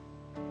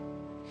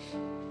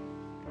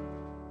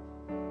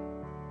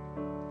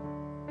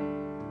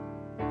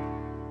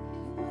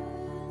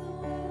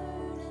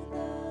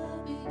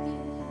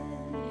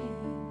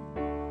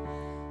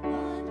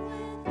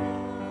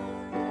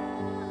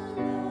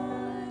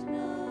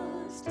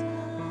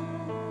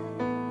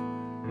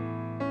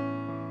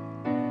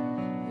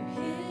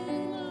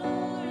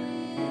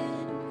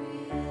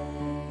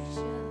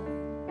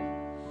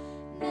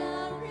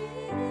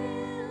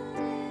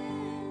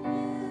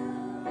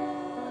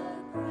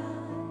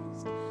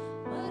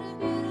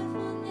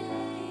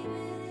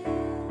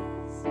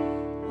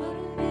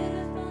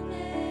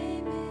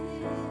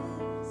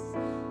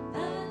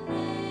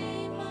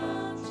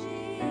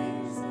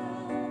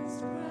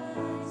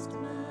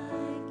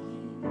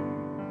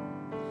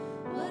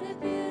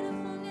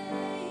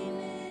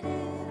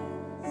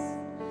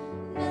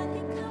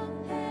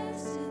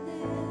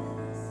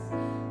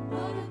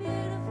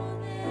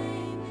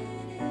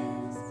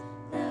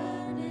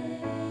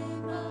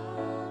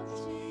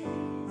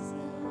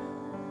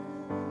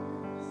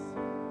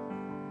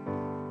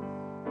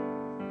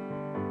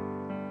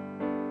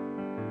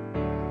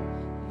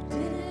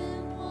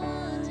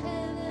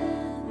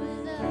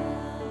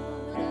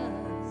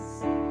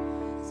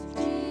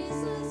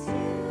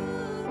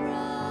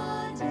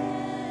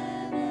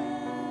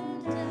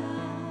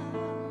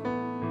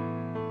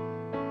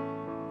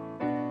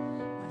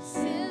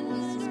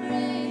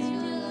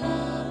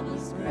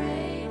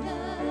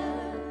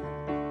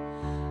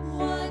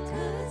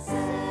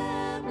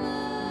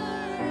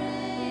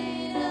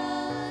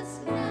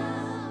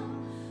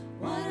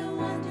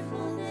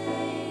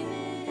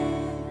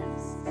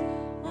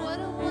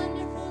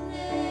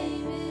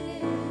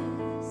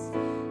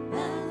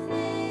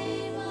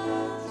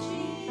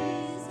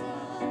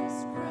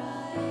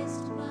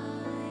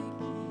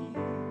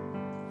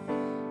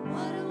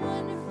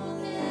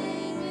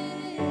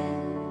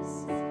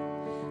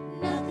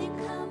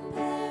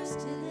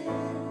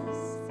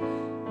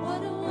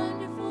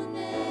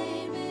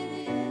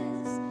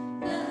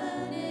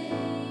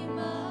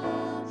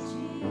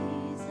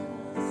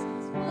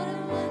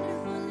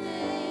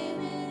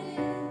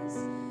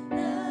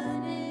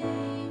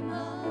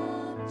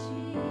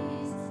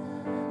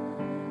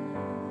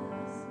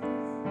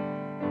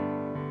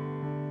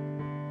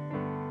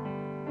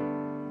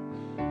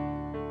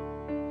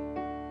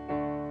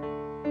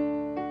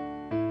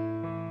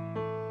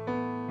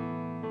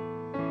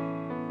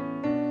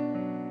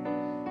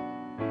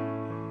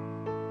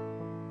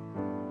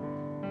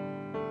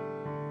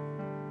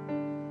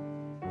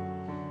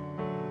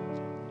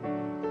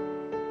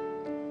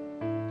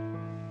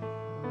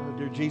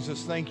 Dear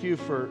Jesus, thank you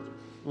for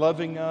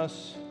loving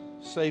us,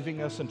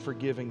 saving us, and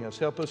forgiving us.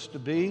 Help us to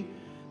be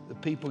the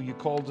people you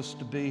called us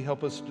to be.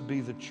 Help us to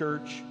be the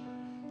church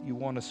you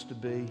want us to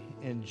be.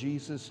 In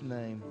Jesus'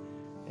 name,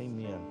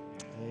 amen.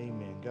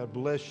 Amen. God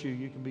bless you.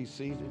 You can be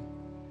seated.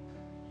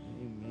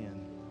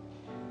 Amen.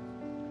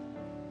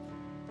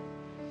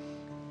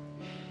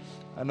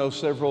 I know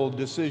several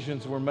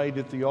decisions were made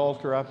at the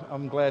altar.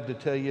 I'm glad to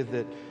tell you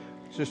that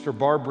Sister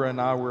Barbara and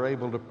I were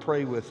able to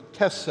pray with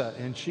Tessa,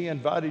 and she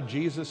invited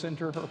Jesus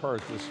into her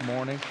heart this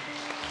morning.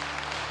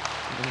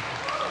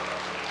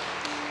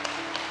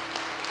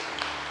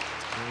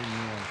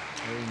 Amen.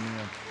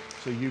 Amen.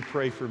 So you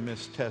pray for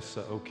Miss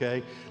Tessa,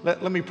 okay?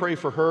 Let me pray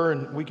for her,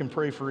 and we can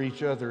pray for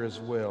each other as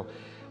well.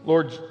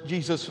 Lord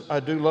Jesus, I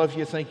do love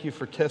you. Thank you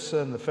for Tessa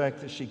and the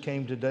fact that she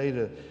came today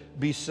to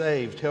be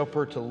saved. Help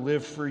her to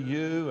live for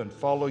you and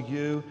follow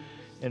you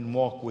and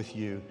walk with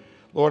you.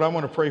 Lord, I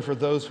want to pray for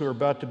those who are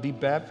about to be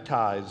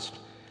baptized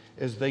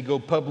as they go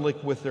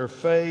public with their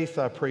faith.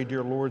 I pray,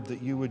 dear Lord,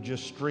 that you would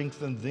just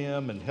strengthen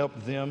them and help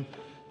them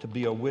to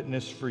be a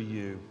witness for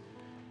you.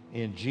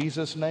 In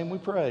Jesus' name we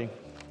pray.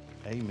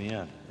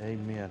 Amen.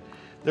 Amen.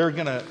 They're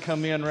going to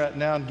come in right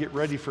now and get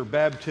ready for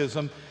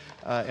baptism,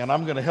 and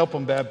I'm going to help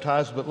them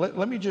baptize. But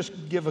let me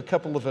just give a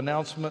couple of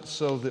announcements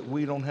so that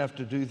we don't have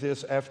to do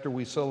this after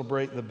we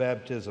celebrate the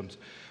baptisms.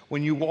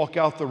 When you walk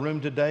out the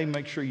room today,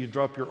 make sure you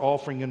drop your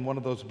offering in one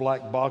of those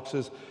black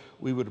boxes.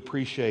 We would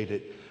appreciate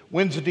it.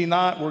 Wednesday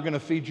night, we're going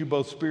to feed you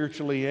both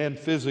spiritually and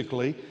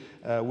physically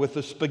with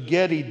a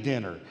spaghetti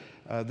dinner.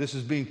 This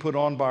is being put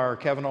on by our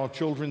Cavanaugh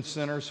Children's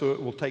Center, so it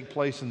will take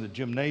place in the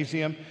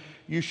gymnasium.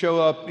 You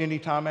show up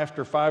anytime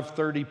after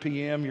 5:30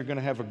 p.m., you're going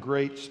to have a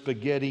great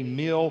spaghetti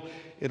meal.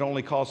 It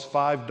only costs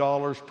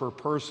 $5 per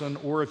person,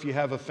 or if you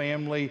have a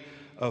family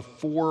of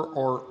 4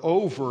 or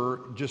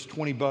over, just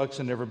 $20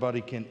 and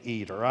everybody can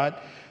eat, all right?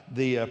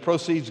 The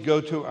proceeds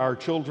go to our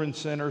Children's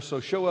Center,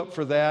 so show up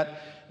for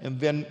that. And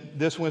then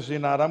this Wednesday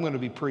night, I'm going to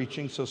be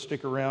preaching, so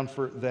stick around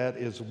for that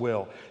as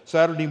well.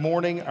 Saturday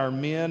morning, our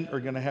men are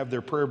going to have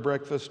their prayer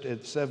breakfast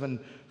at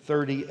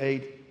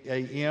 7:38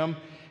 a.m.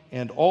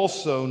 And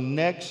also,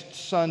 next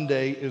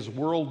Sunday is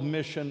World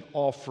Mission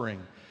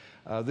Offering.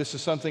 This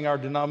is something our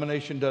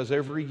denomination does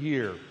every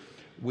year.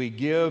 We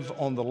give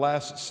on the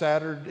last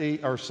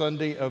Saturday or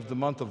Sunday of the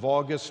month of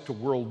August to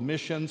World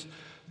Missions.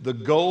 The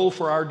goal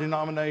for our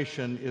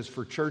denomination is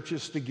for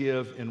churches to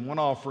give in one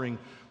offering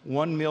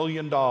 $1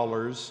 million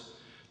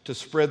to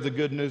spread the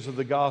good news of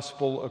the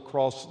gospel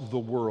across the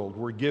world.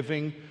 We're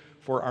giving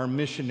for our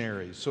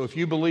missionaries. So if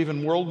you believe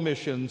in world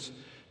missions,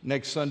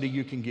 next Sunday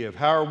you can give.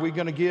 How are we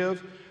going to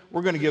give?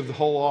 We're going to give the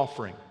whole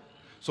offering.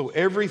 So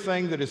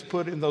everything that is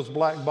put in those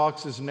black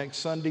boxes next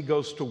Sunday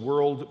goes to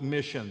world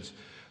missions.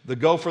 The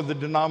goal for the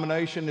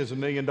denomination is $1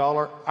 million.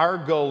 Our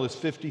goal is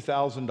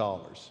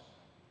 $50,000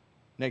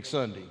 next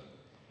Sunday,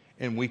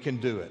 and we can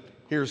do it.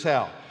 Here's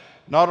how.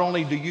 Not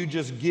only do you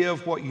just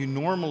give what you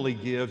normally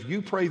give,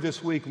 you pray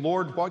this week,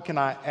 Lord, what can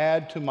I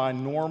add to my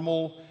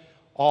normal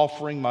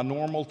offering, my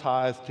normal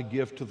tithe to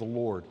give to the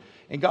Lord?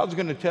 And God's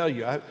going to tell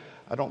you.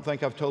 I don't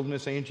think I've told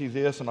Miss Angie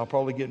this, and I'll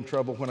probably get in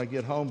trouble when I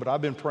get home, but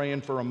I've been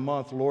praying for a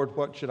month, Lord,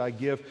 what should I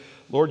give?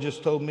 Lord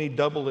just told me,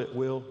 double it,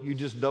 Will. You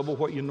just double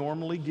what you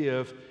normally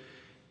give,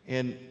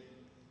 and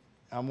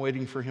I'm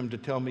waiting for him to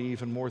tell me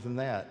even more than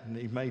that, and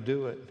he may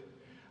do it.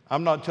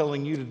 I'm not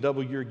telling you to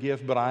double your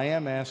gift, but I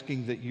am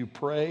asking that you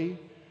pray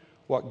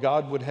what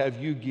God would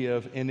have you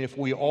give. And if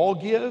we all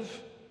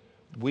give,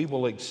 we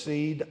will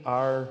exceed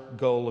our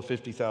goal of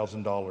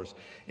 $50,000.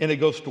 And it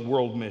goes to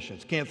world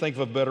missions. Can't think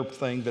of a better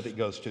thing that it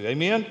goes to.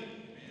 Amen?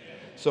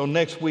 So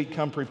next week,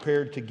 come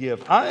prepared to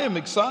give. I am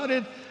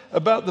excited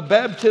about the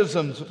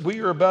baptisms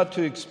we are about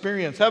to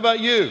experience. How about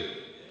you?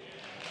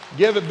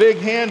 Give a big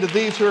hand to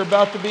these who are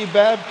about to be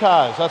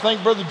baptized. I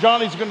think Brother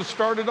Johnny's going to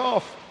start it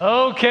off.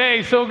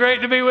 Okay, so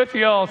great to be with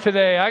you all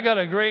today. I got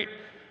a great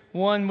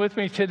one with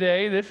me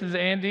today. This is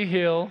Andy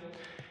Hill.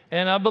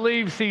 And I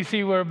believe,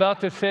 CC, we're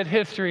about to set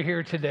history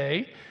here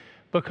today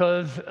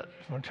because, I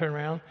want to turn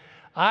around.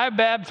 I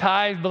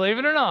baptized, believe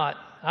it or not,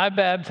 I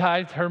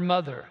baptized her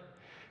mother.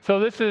 So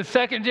this is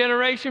second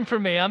generation for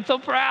me. I'm so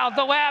proud,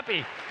 so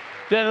happy.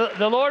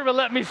 The Lord will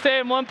let me stay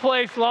in one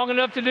place long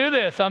enough to do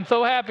this. I'm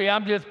so happy.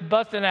 I'm just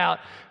busting out.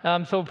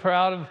 I'm so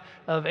proud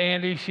of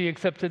Andy. She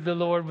accepted the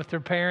Lord with her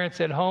parents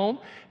at home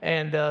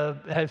and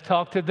has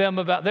talked to them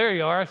about, there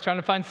you are. I was trying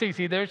to find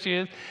Cece. There she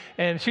is.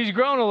 And she's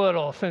grown a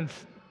little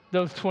since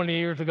those 20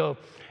 years ago.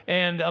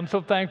 And I'm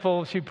so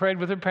thankful she prayed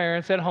with her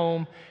parents at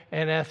home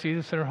and asked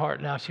Jesus in her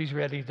heart. Now she's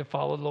ready to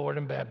follow the Lord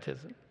in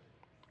baptism.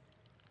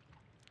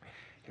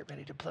 Get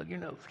ready to plug your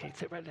nose. Okay,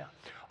 sit right down.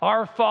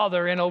 Our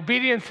Father, in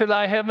obedience to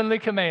thy heavenly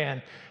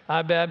command,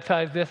 I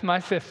baptize this, my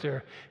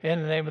sister,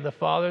 in the name of the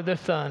Father, the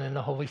Son, and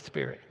the Holy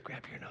Spirit.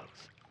 Grab your nose.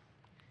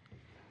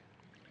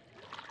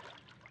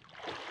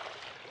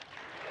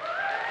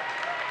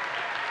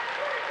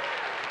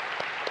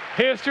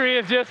 History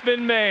has just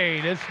been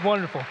made. It's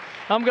wonderful.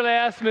 I'm going to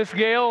ask Miss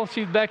Gail,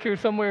 she's back here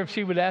somewhere, if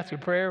she would ask a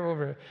prayer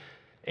over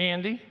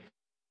Andy.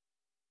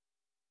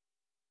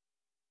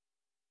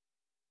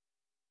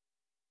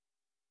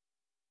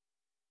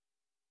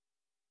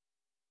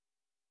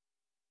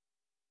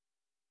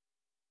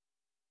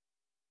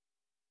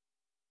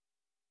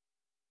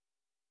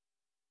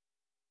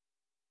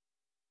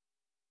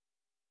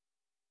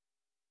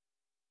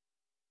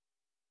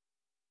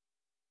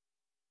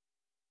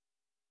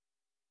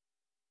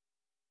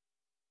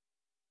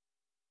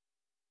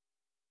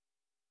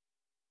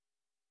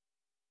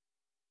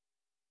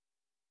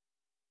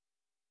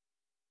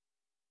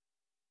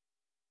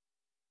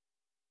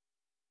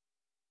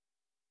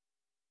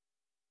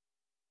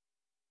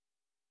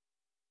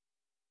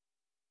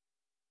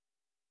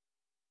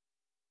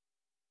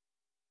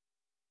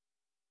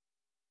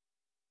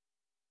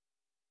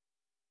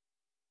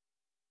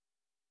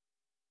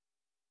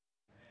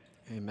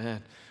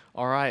 Amen.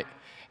 All right.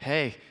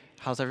 Hey,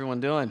 how's everyone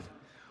doing?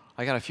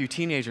 I got a few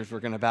teenagers we're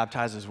going to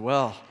baptize as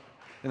well.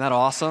 Isn't that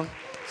awesome?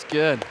 It's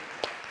good.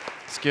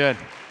 It's good.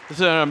 This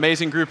is an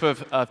amazing group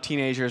of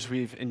teenagers.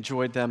 We've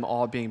enjoyed them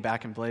all being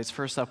back in Blaze.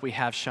 First up, we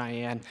have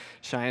Cheyenne.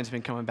 Cheyenne's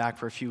been coming back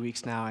for a few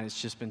weeks now, and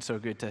it's just been so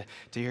good to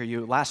hear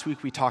you. Last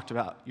week, we talked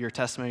about your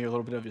testimony, a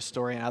little bit of your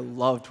story, and I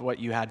loved what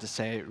you had to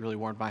say. It really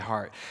warmed my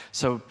heart.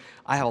 So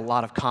I have a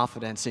lot of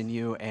confidence in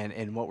you and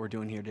in what we're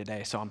doing here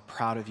today. So I'm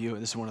proud of you.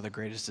 This is one of the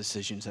greatest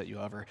decisions that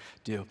you'll ever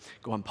do,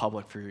 go in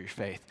public for your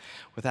faith.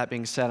 With that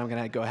being said, I'm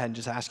going to go ahead and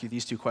just ask you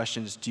these two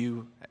questions.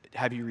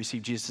 Have you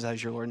received Jesus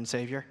as your Lord and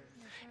Savior?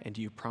 And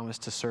do you promise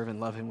to serve and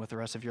love him with the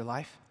rest of your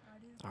life? I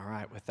All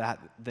right, with that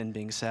then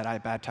being said, I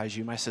baptize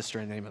you, my sister,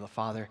 in the name of the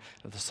Father,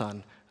 and of the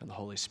Son, and the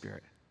Holy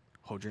Spirit.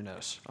 Hold your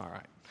nose. All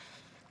right.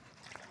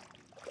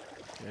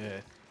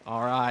 Good.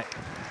 All right.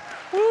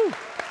 Woo!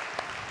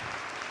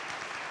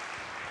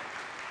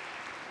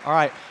 All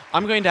right,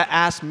 I'm going to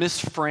ask Miss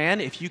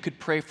Fran if you could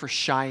pray for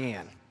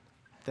Cheyenne.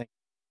 Thank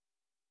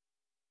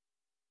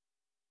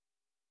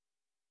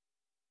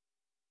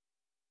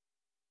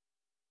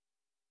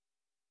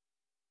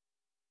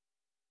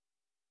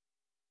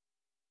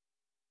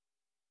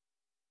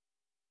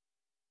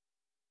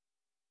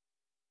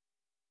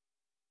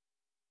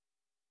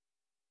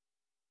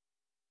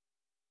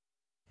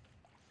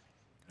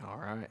you. All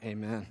right,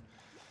 amen.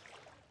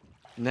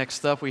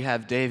 Next up, we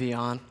have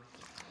Davion.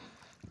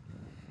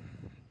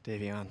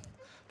 Davion,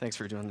 thanks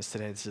for doing this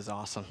today. This is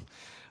awesome.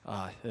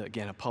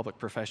 Again, a public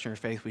profession of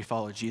faith. We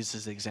follow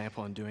Jesus'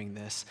 example in doing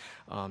this.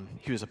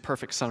 He was a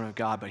perfect Son of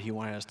God, but he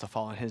wanted us to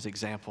follow in his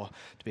example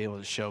to be able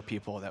to show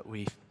people that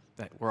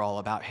we're all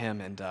about him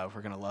and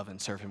we're going to love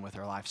and serve him with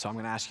our life. So I'm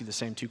going to ask you the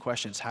same two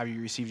questions. Have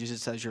you received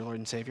Jesus as your Lord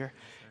and Savior?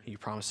 You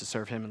promise to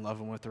serve him and love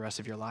him with the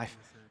rest of your life?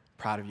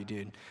 Proud of you,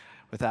 dude.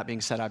 With that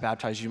being said, I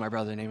baptize you, my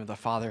brother, in the name of the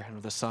Father, and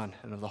of the Son,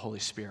 and of the Holy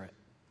Spirit.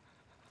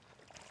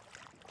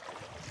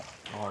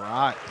 All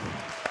right.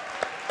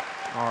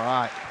 All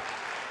right.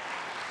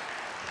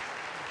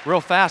 Real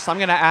fast, I'm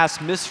going to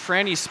ask Miss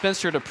Franny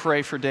Spencer to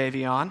pray for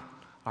Davion.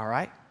 All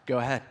right, go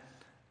ahead.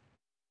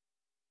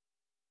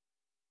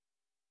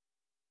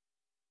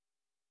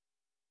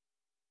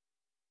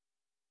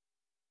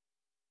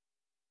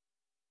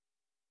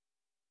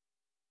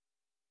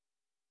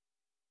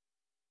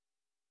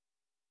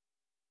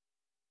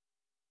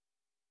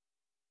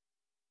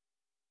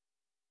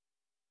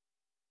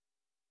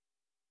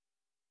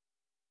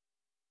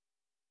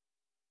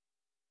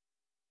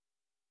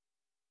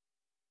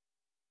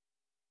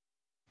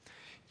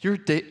 You're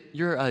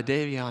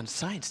Davion's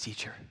science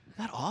teacher. Isn't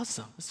that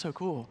awesome? That's so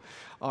cool.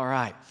 All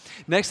right.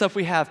 Next up,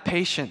 we have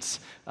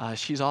Patience.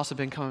 She's also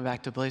been coming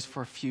back to Blaze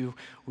for a few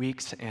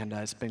weeks, and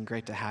it's been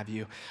great to have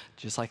you.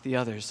 Just like the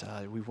others,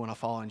 we want to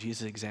follow in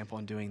Jesus' example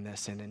in doing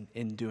this, and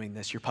in doing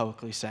this, you're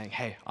publicly saying,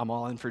 hey, I'm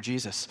all in for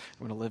Jesus.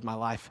 I'm going to live my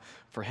life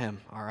for him,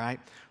 all right?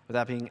 With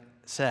that being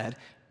said,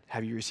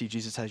 have you received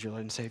Jesus as your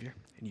Lord and Savior?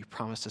 And you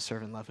promise to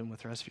serve and love him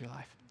with the rest of your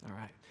life? All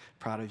right.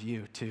 Proud of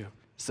you, too.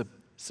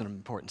 It's an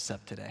important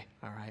step today,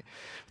 all right?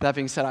 With that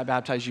being said, I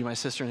baptize you, my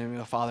sister, in the name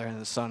of the Father,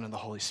 and the Son, and the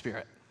Holy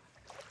Spirit.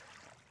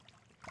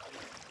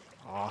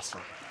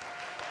 Awesome.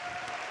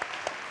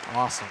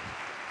 Awesome.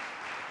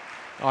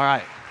 All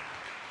right.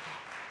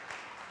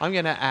 I'm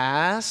going to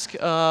ask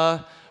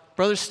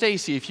Brother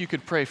Stacy if you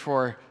could pray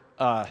for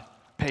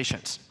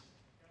Patience.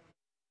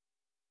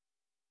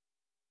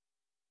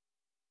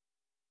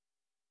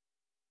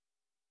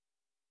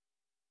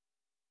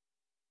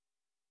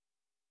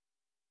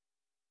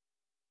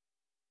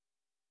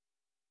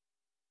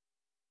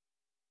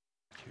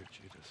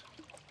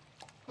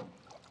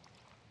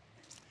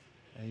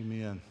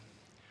 Amen.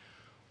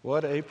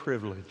 What a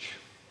privilege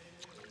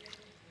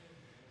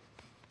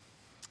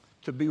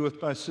to be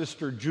with my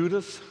sister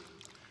Judith,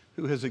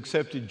 who has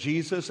accepted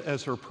Jesus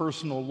as her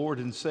personal Lord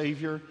and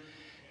Savior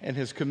and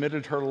has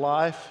committed her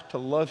life to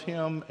love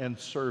him and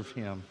serve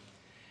him.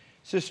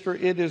 Sister,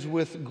 it is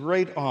with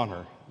great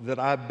honor that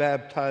I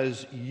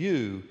baptize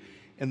you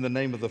in the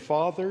name of the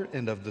Father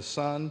and of the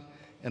Son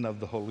and of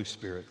the Holy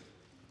Spirit.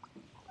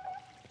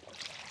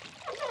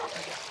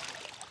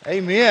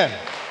 Amen.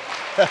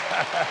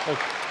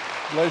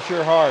 Bless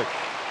your heart.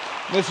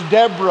 Miss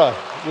Deborah,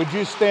 would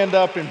you stand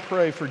up and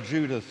pray for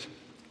Judith?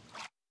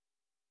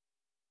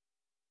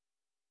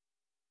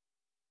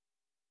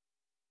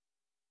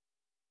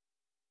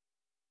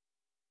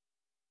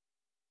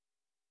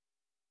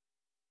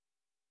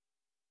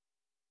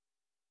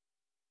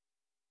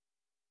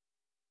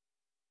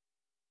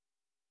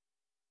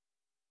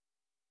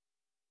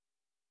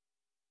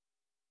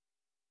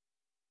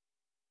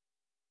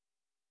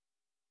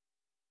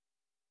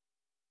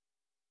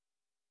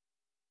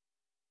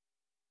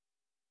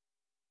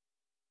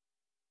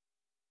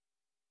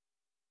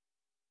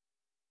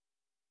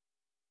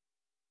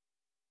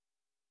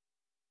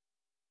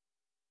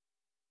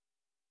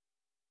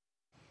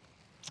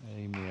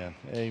 Amen.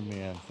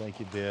 Amen. Thank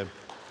you, Deb.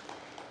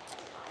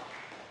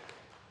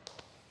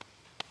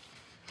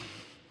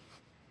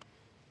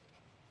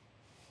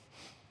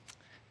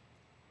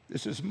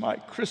 This is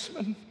Mike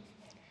Chrisman.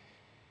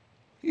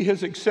 He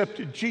has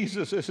accepted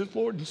Jesus as his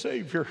Lord and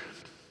Savior,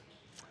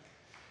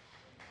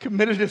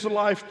 committed his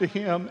life to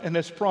him, and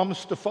has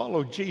promised to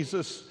follow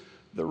Jesus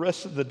the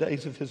rest of the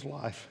days of his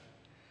life.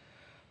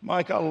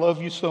 Mike, I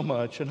love you so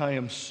much, and I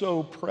am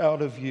so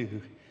proud of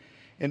you.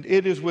 And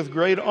it is with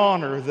great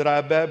honor that I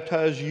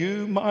baptize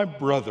you, my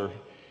brother,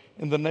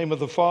 in the name of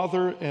the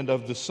Father and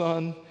of the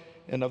Son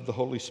and of the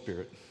Holy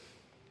Spirit.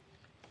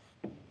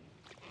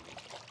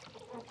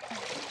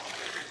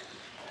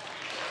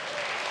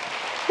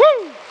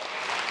 Woo!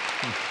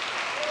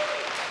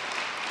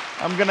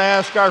 I'm going to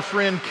ask our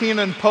friend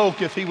Keenan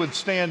Polk if he would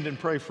stand and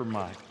pray for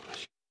Mike.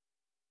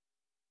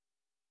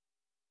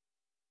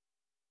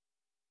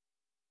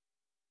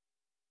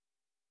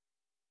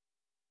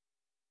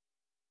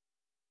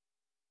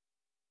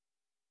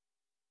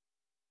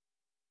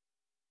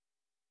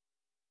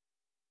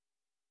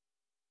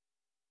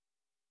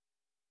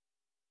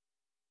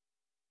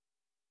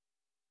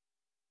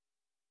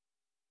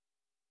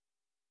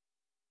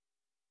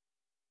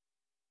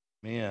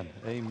 Amen.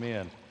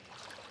 Amen.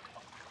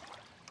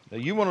 Now,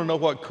 you want to know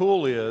what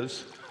cool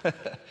is?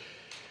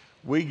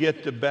 We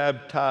get to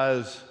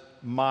baptize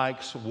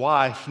Mike's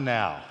wife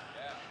now,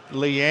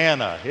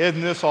 Leanna.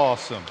 Isn't this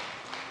awesome?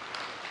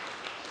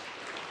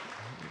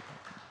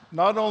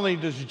 Not only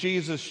does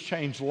Jesus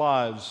change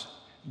lives,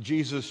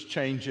 Jesus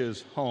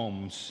changes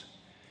homes.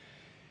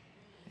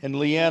 And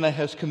Leanna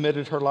has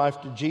committed her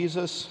life to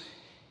Jesus.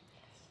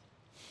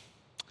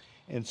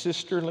 And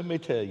sister, let me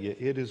tell you,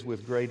 it is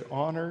with great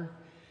honor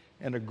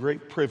and a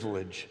great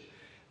privilege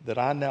that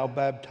I now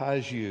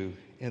baptize you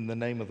in the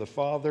name of the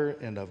Father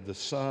and of the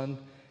Son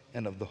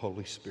and of the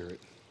Holy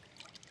Spirit.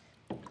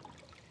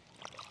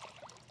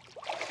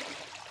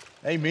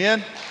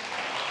 Amen.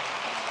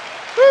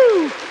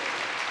 Woo!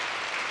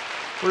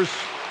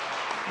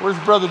 Where's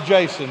Brother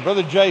Jason?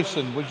 Brother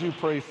Jason, would you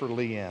pray for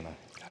Leanna?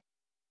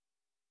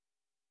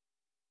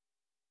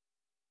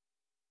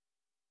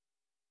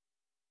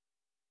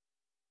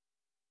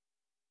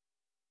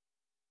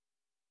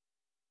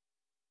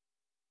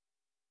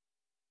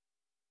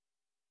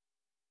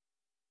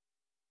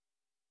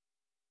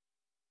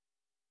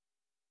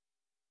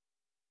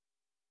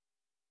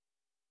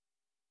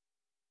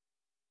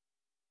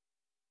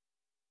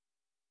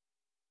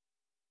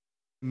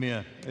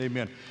 Amen.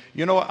 Amen.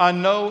 You know, I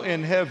know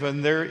in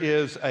heaven there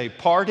is a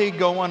party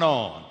going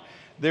on.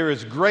 There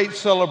is great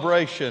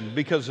celebration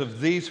because of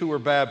these who were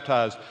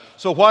baptized.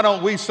 So why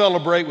don't we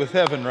celebrate with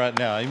heaven right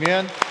now?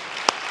 Amen.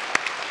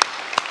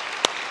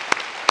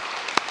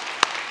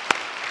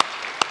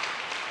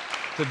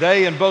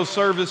 Today in both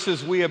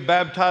services we have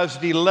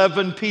baptized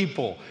 11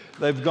 people.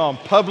 They've gone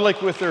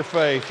public with their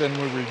faith and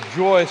we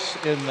rejoice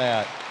in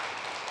that.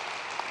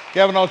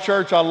 Cavanaugh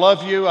Church, I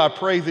love you. I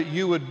pray that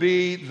you would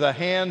be the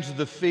hands,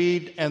 the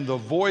feet, and the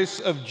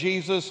voice of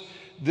Jesus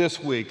this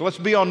week. Let's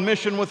be on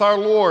mission with our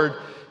Lord.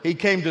 He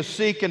came to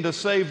seek and to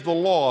save the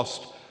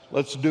lost.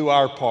 Let's do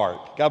our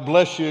part. God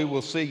bless you.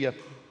 We'll see you